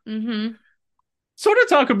here. Mm-hmm. Sort of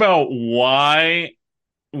talk about why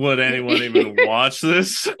would anyone even watch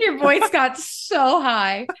this? Your voice got so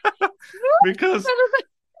high. Because,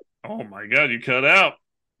 oh my God, you cut out.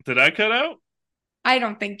 Did I cut out? I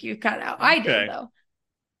don't think you cut out. I did Okay. though.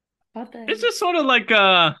 What the? It's just sort of like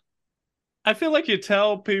I feel like you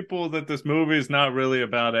tell people that this movie is not really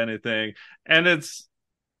about anything, and it's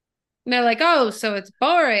And they're like, oh, so it's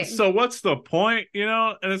boring. so what's the point,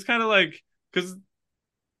 And it's kind of like because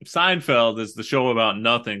Seinfeld is the show about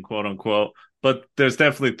nothing, quote unquote, but there's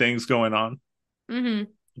definitely things going on. Mm-hmm.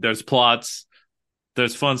 There's plots,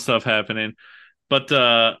 there's fun stuff happening. But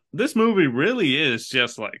this movie really is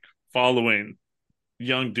just like following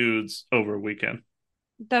young dudes over a weekend.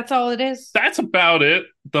 That's all it is. That's about it.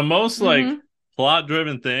 The most like Mm-hmm. plot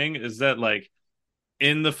driven thing is that like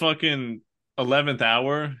in the fucking 11th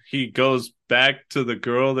hour, he goes back to the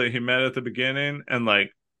girl that he met at the beginning and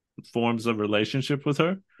like forms a relationship with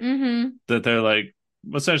her. Mm-hmm. That they're like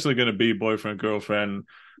essentially going to be boyfriend, girlfriend.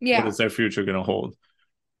 What Yeah. is their future going to hold?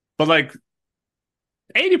 But like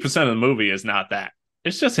 80% of the movie is not that.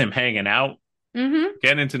 It's just him hanging out, Mm-hmm.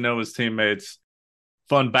 getting to know his teammates,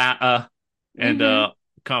 fun and Mm-hmm.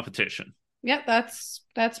 competition. Yep,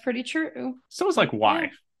 that's pretty true. So it's like, Yeah.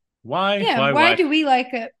 why? Why? Yeah. Why? Why Why? do we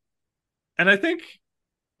like it? And I think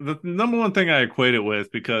the number one thing I equate it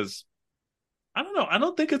with, because I don't know, I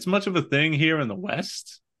don't think it's much of a thing here in the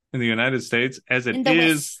West, in the United States, as it In the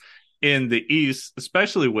is West. in the East,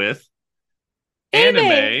 especially with Anime.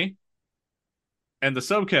 anime and the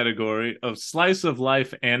subcategory of slice of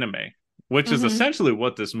life anime, which is Mm-hmm. essentially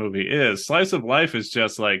what this movie is. Slice of life is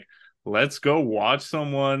just like, let's go watch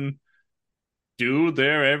someone do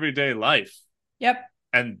their everyday life. Yep.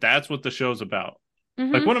 And that's what the show's about. Like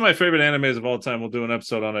Mm-hmm. one of my favorite animes of all time, we'll do an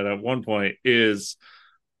episode on it at one point, is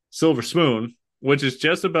Silver Spoon, which is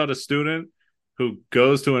just about a student who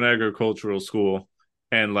goes to an agricultural school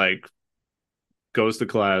and like goes to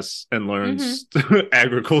class and Mm-hmm. learns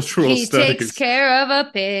agricultural He takes studies. care of a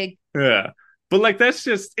pig. Yeah. But like that's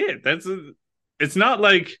just it. It's not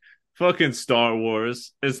like fucking Star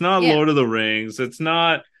Wars. It's not Yeah. Lord of the Rings. It's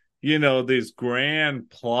not, these grand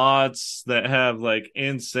plots that have like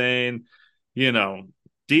insane, you know,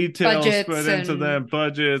 details spread Budgets into and them,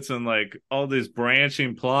 budgets and like all these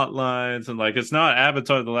branching plot lines and like it's not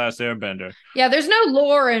Avatar the Last Airbender, yeah, there's no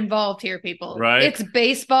lore involved here, people. right? It's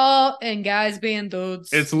baseball and guys being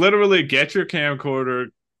dudes. It's literally get your camcorder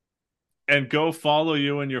and go follow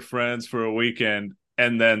you and your friends for a weekend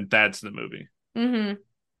and then that's the movie. Mm-hmm.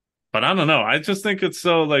 But I don't know. I just think it's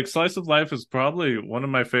so like slice of life is probably one of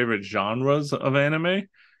my favorite genres of anime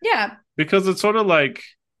Yeah. because it's sort of like,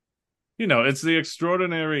 it's the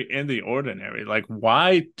extraordinary in the ordinary. Like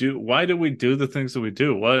why do we do the things that we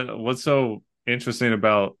do? What's so interesting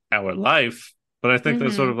about our life? But I think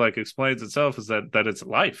that sort Mm-hmm. of like explains itself is that it's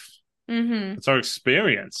life. Mm-hmm. It's our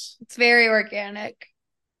experience. It's very organic.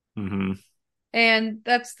 Hmm. And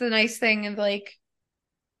that's the nice thing. And like,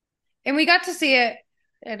 and we got to see it.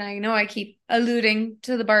 And I know I keep alluding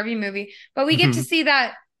to the Barbie movie, but we get to see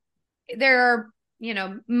that there are,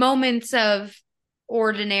 moments of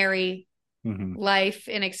ordinary Hmm. life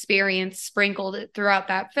and experience sprinkled throughout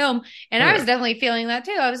that film. And Oh I was yeah. definitely feeling that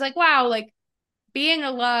too. I was like, wow, like being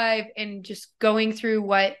alive and just going through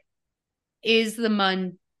what is the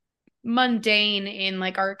mundane in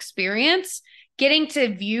like our experience, getting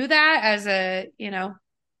to view that as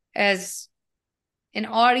as an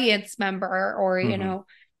audience member or, Hmm.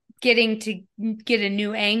 getting to get a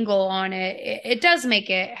new angle on it, it does make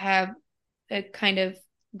it have a kind of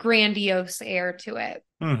grandiose air to it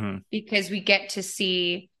Hmm. because we get to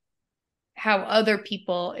see how other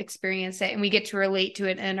people experience it and we get to relate to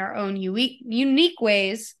it in our own unique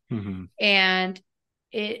ways, Hmm. and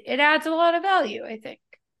it adds a lot of value, I think,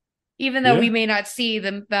 even though we Yeah. may not see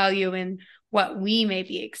the value in what we may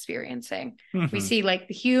be experiencing. We Hmm. see like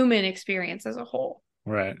the human experience as a whole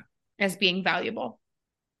Right. as being valuable.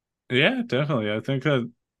 Yeah, definitely. I think that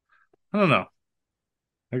I don't know.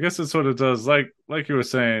 I guess it sort of does like you were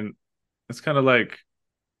saying, it's kind of like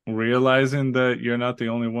realizing that you're not the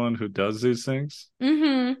only one who does these things.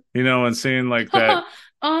 Mm-hmm. And seeing like that.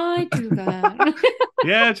 I do that.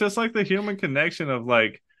 Yeah, just like the human connection of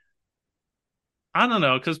like I don't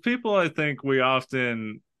know, because people I think we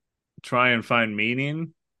often try and find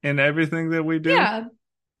meaning in everything that we do. Yeah.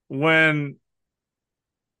 When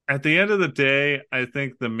at the end of the day, I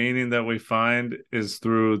think the meaning that we find is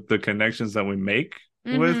through the connections that we make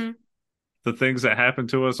with Mm-hmm. the things that happen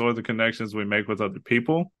to us or the connections we make with other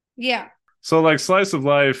people. Yeah. So like slice of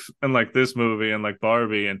life and like this movie and like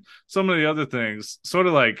Barbie and so many other things, sort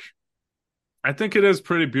of like I think it is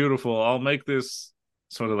pretty beautiful. I'll make this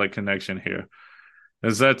sort of like connection here.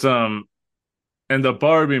 Is that in the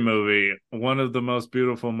Barbie movie, one of the most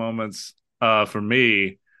beautiful moments for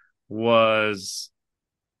me was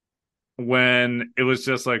when it was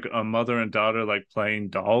just like a mother and daughter like playing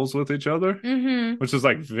dolls with each other, Mm-hmm. which is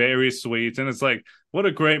like very sweet. And it's like, what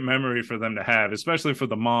a great memory for them to have, especially for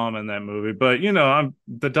the mom in that movie. But,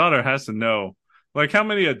 the daughter has to know, like, how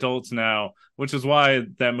many adults now, which is why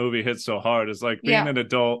that movie hits so hard, is like being Yeah. an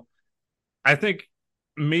adult. I think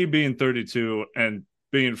me being 32 and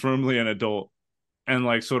being firmly an adult and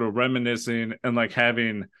like sort of reminiscing and like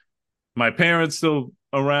having my parents still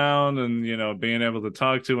around and being able to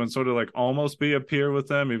talk to and sort of like almost be a peer with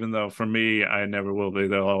them, even though for me I never will be.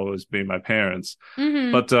 They'll always be my parents.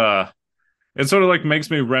 Mm-hmm. But it sort of like makes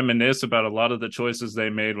me reminisce about a lot of the choices they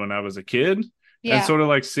made when I was a kid, and Yeah. sort of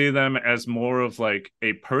like see them as more of like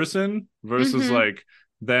a person versus Mm-hmm. like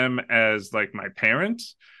them as like my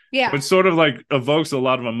parents, Yeah. which sort of like evokes a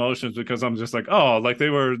lot of emotions because I'm just like, oh, like they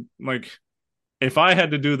were like, if I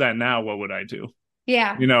had to do that now, what would I do?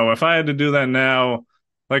 Yeah. If I had to do that now,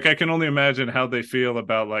 like I can only imagine how they feel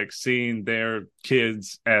about like seeing their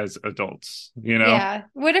kids as adults. Yeah.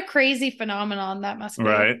 What a crazy phenomenon that must be.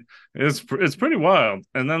 Right? It's pretty wild.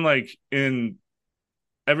 And then like in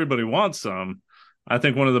Everybody Wants Some, I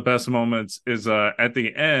think one of the best moments is at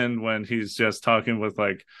the end when he's just talking with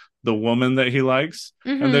like the woman that he likes,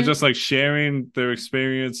 and they're Mm-hmm. just like sharing their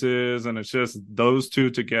experiences, and it's just those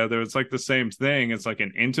two together. It's like the same thing. It's like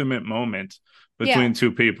an intimate moment Yeah. between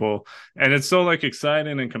two people, and it's so like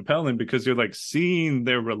exciting and compelling because you're like seeing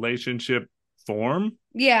their relationship form.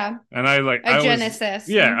 Yeah. And I like A Genesis.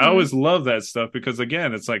 I Mm-hmm. always love that stuff because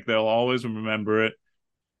again, it's like they'll always remember it.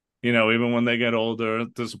 Even when they get older,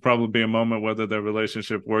 this will probably be a moment, whether their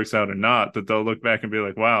relationship works out or not, that they'll look back and be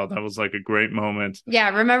like, wow, that was like a great moment. Yeah.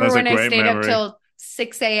 Remember That's a when I great stayed up memory. till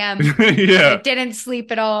 6 a.m. Yeah, and didn't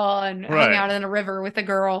sleep at all and hung right. out in a river with a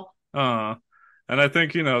girl? Uh, and I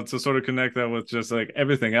think, to sort of connect that with just like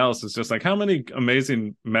everything else, it's just like how many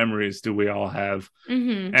amazing memories do we all have?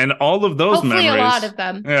 Mm-hmm. And all of those Hopefully a lot memories, of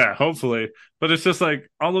them. yeah, hopefully. But it's just like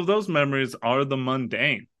all of those memories are the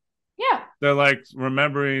mundane. Yeah. They're like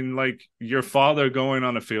remembering like your father going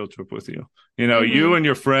on a field trip with you. You Mm-hmm. and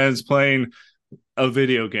your friends playing a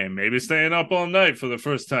video game, maybe staying up all night for the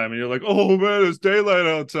first time, and you're like, oh man, it's daylight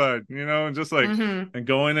outside, and just like Mm-hmm. and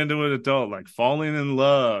going into an adult, like falling in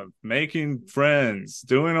love, making friends,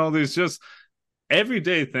 doing all these just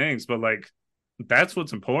everyday things, but like that's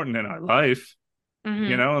what's important in our life,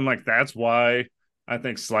 Mm-hmm. and like that's why I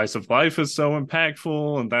think Slice of Life is so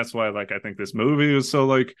impactful, and that's why like I think this movie is so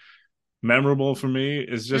like memorable for me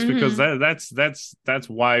is just because Mm-hmm. that's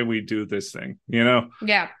why we do this thing.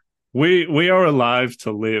 Yeah. We are alive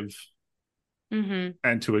to live Mm-hmm.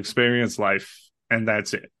 and to experience life, and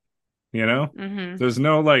that's it. Mm-hmm. There's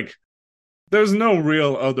no like there's no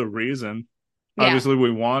real other reason. Yeah. Obviously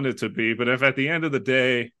we want it to be, but if at the end of the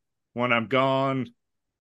day when I'm gone,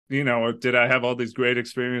 did I have all these great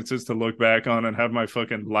experiences to look back on and have my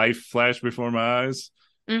fucking life flash before my eyes?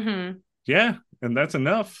 Mm-hmm. Yeah, and that's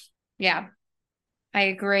enough. Yeah. I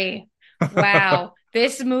agree. Wow.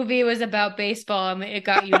 This movie was about baseball and it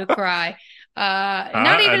got you to cry. Not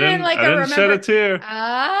I even in didn't like I a didn't shed a remember. tear.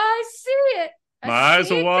 I see it. I My see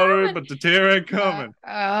eyes are it watering, coming. but the tear ain't coming.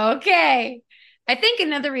 Okay. I think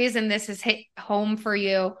another reason this has hit home for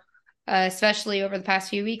you, especially over the past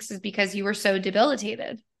few weeks, is because you were so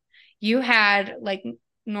debilitated. You had like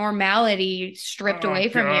normality stripped Oh away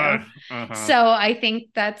from you. god. Uh-huh. So I think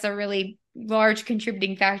that's a really large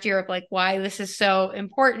contributing factor of like why this is so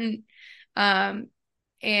important, um,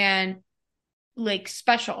 and like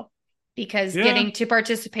special because Yeah. getting to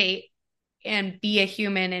participate and be a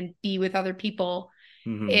human and be with other people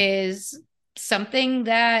Mm-hmm. is something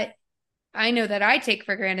that I know that I take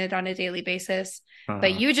for granted on a daily basis, but Uh-huh.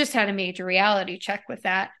 you just had a major reality check with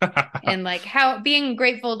that. And like how being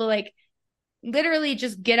grateful to like literally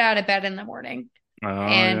just get out of bed in the morning Oh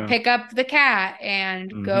and yeah. pick up the cat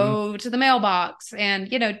and Mm-hmm. go to the mailbox and,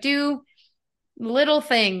 do little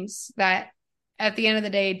things that at the end of the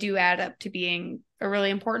day do add up to being a really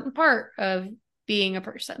important part of being a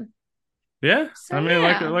person. Yeah. So, I mean,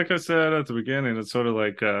 like yeah. like I said at the beginning, it's sort of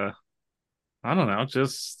like I don't know,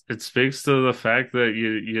 just it speaks to the fact that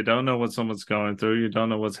you don't know what someone's going through, you don't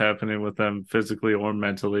know what's happening with them physically or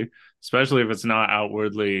mentally, especially if it's not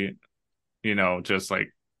outwardly, just like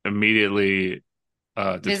immediately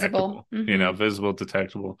Visible. detectable, Mm-hmm. visible,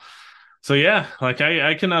 detectable. So yeah, like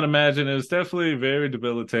I cannot imagine. It was definitely very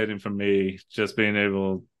debilitating for me just being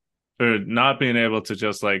able or not being able to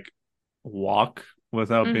just like walk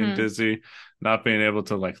without being Mm-hmm. dizzy, not being able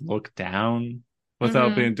to like look down without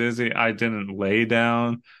Mm-hmm. being dizzy. I didn't lay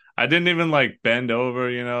down. I didn't even like bend over,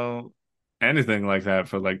 anything like that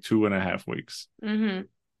for like 2.5 weeks. Mm-hmm.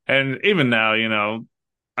 And even now,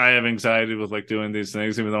 I have anxiety with like doing these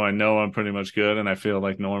things, even though I know I'm pretty much good and I feel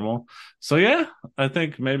like normal. So yeah, I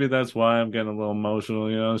think maybe that's why I'm getting a little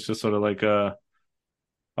emotional. It's just sort of like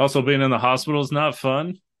also being in the hospital is not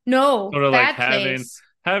fun. No, Sort of like bad having place.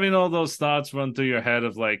 having all those thoughts run through your head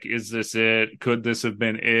of like, is this it? Could this have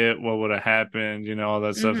been it? What would have happened? All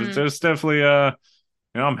that stuff. It's Mm-hmm. there's definitely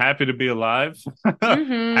I'm happy to be alive, happy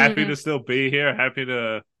Mm-hmm. to still be here, happy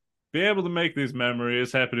to be able to make these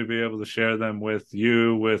memories, happy to be able to share them with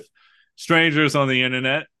you, with strangers on the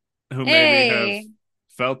internet who maybe have Hey.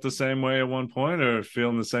 felt the same way at one point or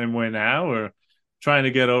feeling the same way now or trying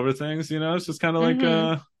to get over things. It's just kind of like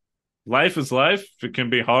Mm-hmm. life is life. It can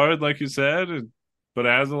be hard, like you said, but it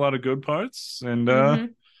has a lot of good parts. And Mm-hmm.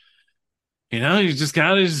 you just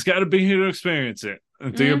gotta be here to experience it.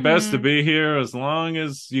 And do your best to Mm-hmm. be here as long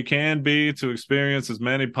as you can be to experience as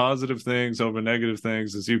many positive things over negative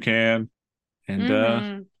things as you can. And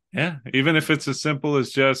Mm-hmm. yeah, even if it's as simple as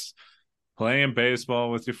just playing baseball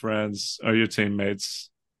with your friends or your teammates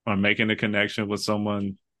or making a connection with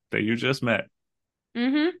someone that you just met.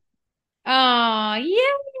 Mm-hmm. Oh,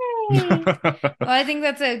 yay. Well, I think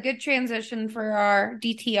that's a good transition for our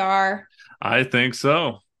DTR. I think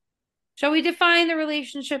so. Shall we define the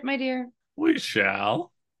relationship, my dear? We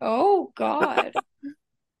shall. Oh, God.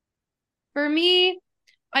 For me,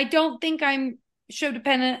 I don't think I'm show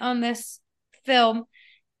dependent on this film,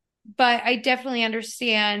 but I definitely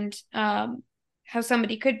understand how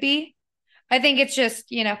somebody could be. I think it's just,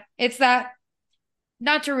 it's that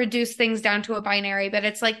not to reduce things down to a binary, but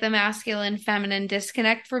it's like the masculine feminine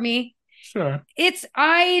disconnect for me. Sure.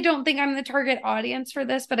 I don't think I'm the target audience for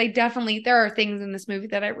this, but there are things in this movie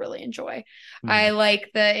that I really enjoy. I Mhm. like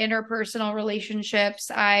the interpersonal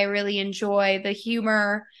relationships. I really enjoy the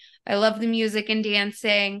humor. I love the music and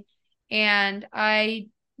dancing. And I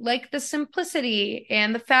like the simplicity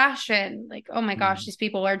and the fashion. Like, oh my gosh, Mhm. these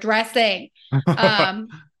people are dressing. Um,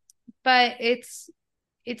 but it's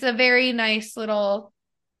a very nice little,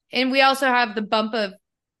 and we also have the bump of,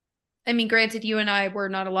 I mean, granted, you and I were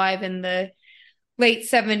not alive in the late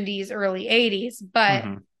 70s, early 80s, but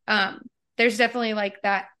Mhm. um there's definitely like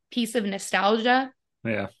that piece of nostalgia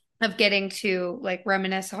Yeah. of getting to like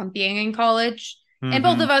reminisce on being in college. And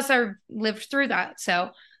both of Mhm. us are lived through that.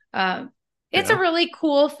 So um it's a Yeah. really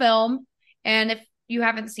cool film. And if you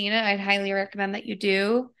haven't seen it, I'd highly recommend that you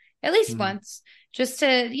do at least Mhm. once, just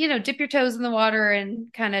to, dip your toes in the water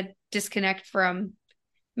and kind of disconnect from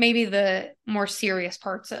maybe the more serious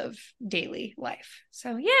parts of daily life.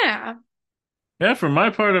 So yeah. Yeah, for my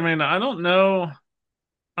part, I mean, I don't know.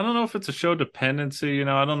 I don't know if it's a show dependency,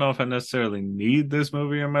 I don't know if I necessarily need this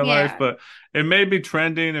movie in my life, Yeah. but it may be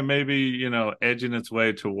trending and maybe, edging its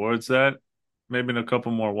way towards that. Maybe in a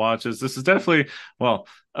couple more watches. This is definitely, well,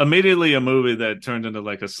 immediately a movie that turned into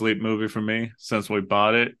like a sleep movie for me since we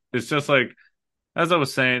bought it. It's just like, as I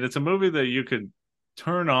was saying, it's a movie that you could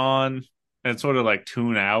turn on and sort of like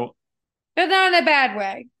tune out. But not in a bad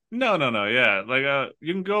way. No, no, no. Yeah. Like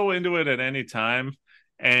you can go into it at any time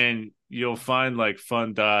and you'll find like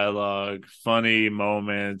fun dialogue, funny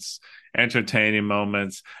moments, entertaining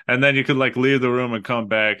moments. And then you could like leave the room and come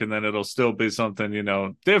back and then it'll still be something,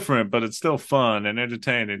 different, but it's still fun and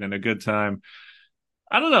entertaining and a good time.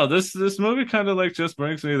 I don't know. This movie kind of like just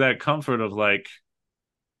brings me that comfort of like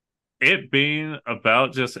it being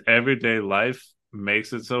about just everyday life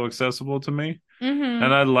makes it so accessible to me. And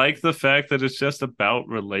Mm-hmm. I like the fact that it's just about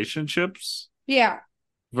relationships Yeah.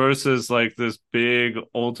 versus like this big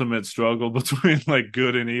ultimate struggle between like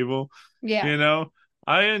good and evil. Yeah. You know,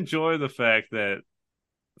 I enjoy the fact that,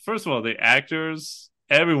 first of all, the actors,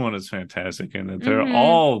 everyone is fantastic in it. They're Mm-hmm.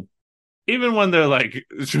 all, even when they're like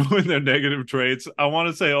showing their negative traits, I want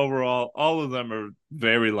to say overall, all of them are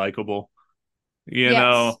very likable, you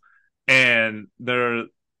know, Yes. and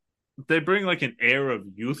they bring like an air of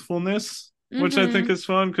youthfulness, which I think Mm-hmm. is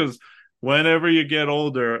fun because whenever you get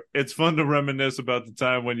older, it's fun to reminisce about the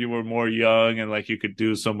time when you were more young and like you could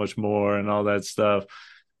do so much more and all that stuff.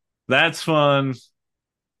 That's fun.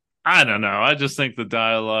 I don't know. I just think the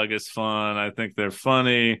dialogue is fun. I think they're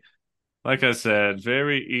funny. Like I said,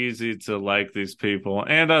 very easy to like these people.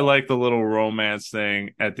 And I like the little romance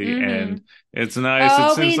thing at the Mm-hmm. end. It's nice. It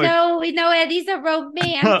Oh, seems like we know Eddie's a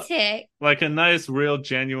romantic. like a nice, real,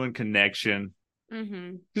 genuine connection.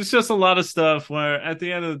 Mm-hmm. It's just a lot of stuff where at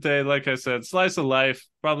the end of the day, like I said, slice of life,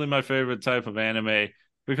 probably my favorite type of anime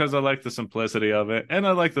because I like the simplicity of it. And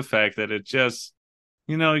I like the fact that it just,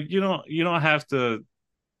 you don't have to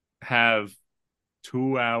have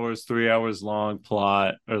 2 hours, 3 hours long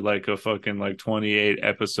plot or like a fucking like 28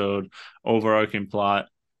 episode overarching plot.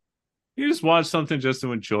 You just watch something just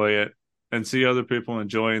to enjoy it and see other people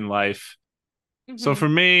enjoying life. So Mm-hmm. for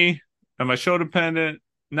me, am I show dependent?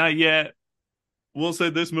 Not yet. We'll say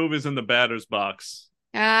this movie's in the batter's box,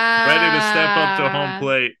 ready to step up to home Ah.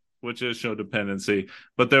 plate, which is show dependency,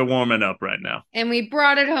 but they're warming up right now. And we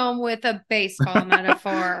brought it home with a baseball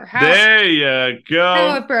metaphor. There you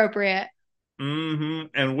How go. appropriate.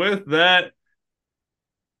 And with that,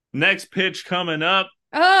 next pitch coming up.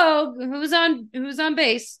 Oh, who's on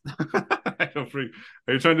base? I don't freak.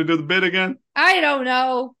 Are you trying to do the bit again? I don't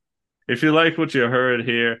know. If you like what you heard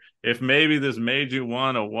here, if maybe this made you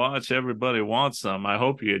want to watch Everybody Wants Some, I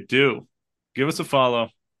hope you do. Give us a follow,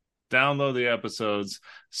 download the episodes,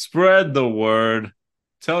 spread the word,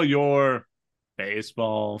 tell your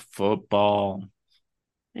baseball, football,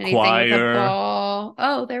 Anything with a choir, ball.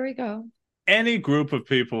 Oh, there we go. any group of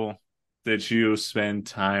people that you spend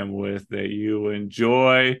time with, that you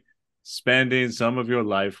enjoy spending some of your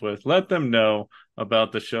life with. Let them know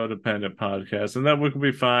about the Show Dependent podcast, and then we can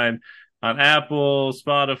be fine on Apple,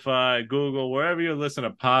 Spotify, Google, wherever you listen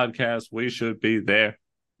to podcasts. We should be there.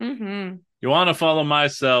 Mm-hmm. You want to follow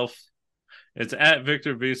myself? It's at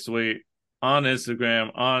Victor V Sweet on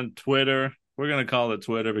Instagram, on Twitter. We're gonna call it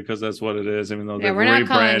Twitter because that's what it is, even though Yeah, they've we're not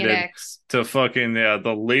calling it rebranded X. to fucking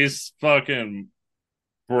the least fucking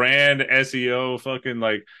brand SEO fucking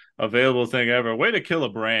like available thing ever. Way to kill a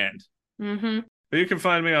brand. Mm-hmm. But you can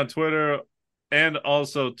find me on Twitter and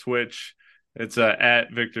also Twitch. It's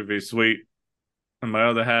at Victor V Sweet. And my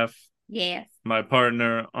other half, Yes. my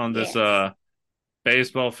partner on this Yes.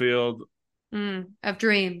 baseball field Of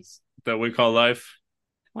dreams. that we call life.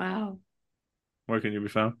 Wow. Where can you be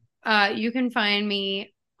found? You can find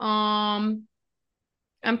me. I'm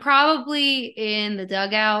probably in the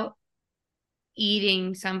dugout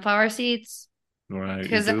eating sunflower seeds Right.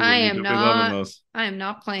 because You do be loving those. I am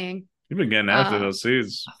not playing. You've been getting after those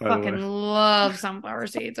seeds, I by the fucking way. love sunflower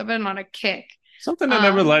seeds. I've been on a kick. Something I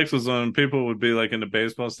never liked was when people would be like in the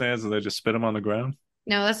baseball stands and they just spit them on the ground.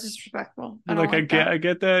 No, that's disrespectful. I Like don't like that. I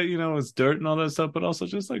get that, it's dirt and all that stuff, but also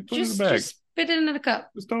just like put it in the bag. Just spit it in the cup.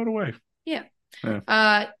 Just throw it away. Yeah.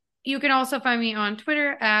 Yeah. You can also find me on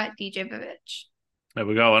Twitter at DJ Vivitch. There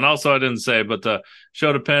we go. And also, I didn't say, but the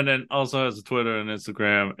Show Dependent also has a Twitter and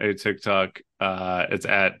Instagram, a TikTok. It's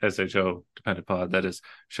at SHO Dependent Pod. That is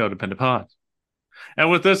Show Dependent Pod.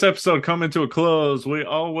 And with this episode coming to a close, we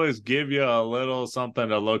always give you a little something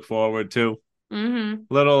to look forward to. Mm-hmm.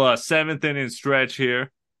 Little seventh inning stretch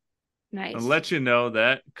here. Nice. And let you know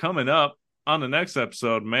that coming up on the next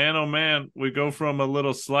episode, man, oh man, we go from a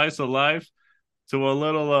little slice of life to a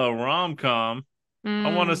little rom-com.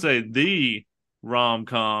 I want to say the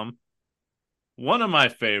rom-com. One of my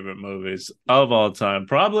favorite movies of all time.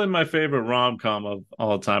 Probably my favorite rom-com of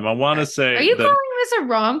all time. I want to say... Are you calling this a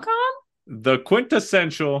rom-com? The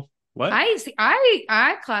quintessential... What?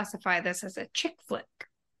 I classify this as a chick flick.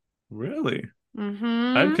 Really?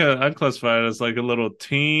 Mm-hmm. I'd classify it as like a little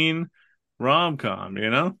teen rom-com,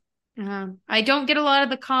 I don't get a lot of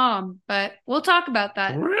the calm, but we'll talk about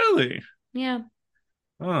that. Really? Yeah.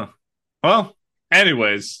 Oh. Well,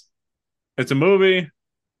 anyways, it's a movie,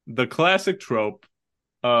 the classic trope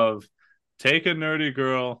of take a nerdy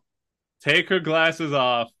girl, take her glasses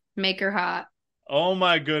off. Make her hot. Oh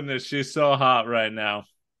my goodness, she's so hot right now.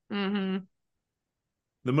 Mm-hmm.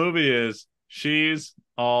 The movie is She's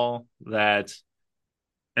All That.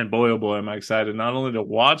 And boy, oh boy, am I excited not only to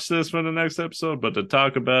watch this for the next episode, but to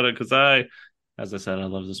talk about it because as I said, I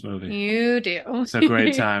love this movie. You do. It's a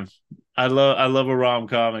great time. I love a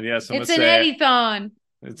rom-com, and yes, it's an Eddie-thon.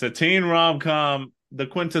 It's a teen rom-com, the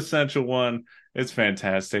quintessential one. It's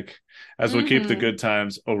fantastic as we keep the good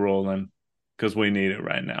times a-rolling because we need it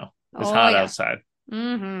right now. It's hot outside.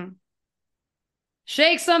 Mm-hmm.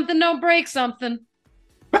 Shake something, don't break something.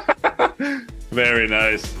 Very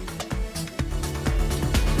nice.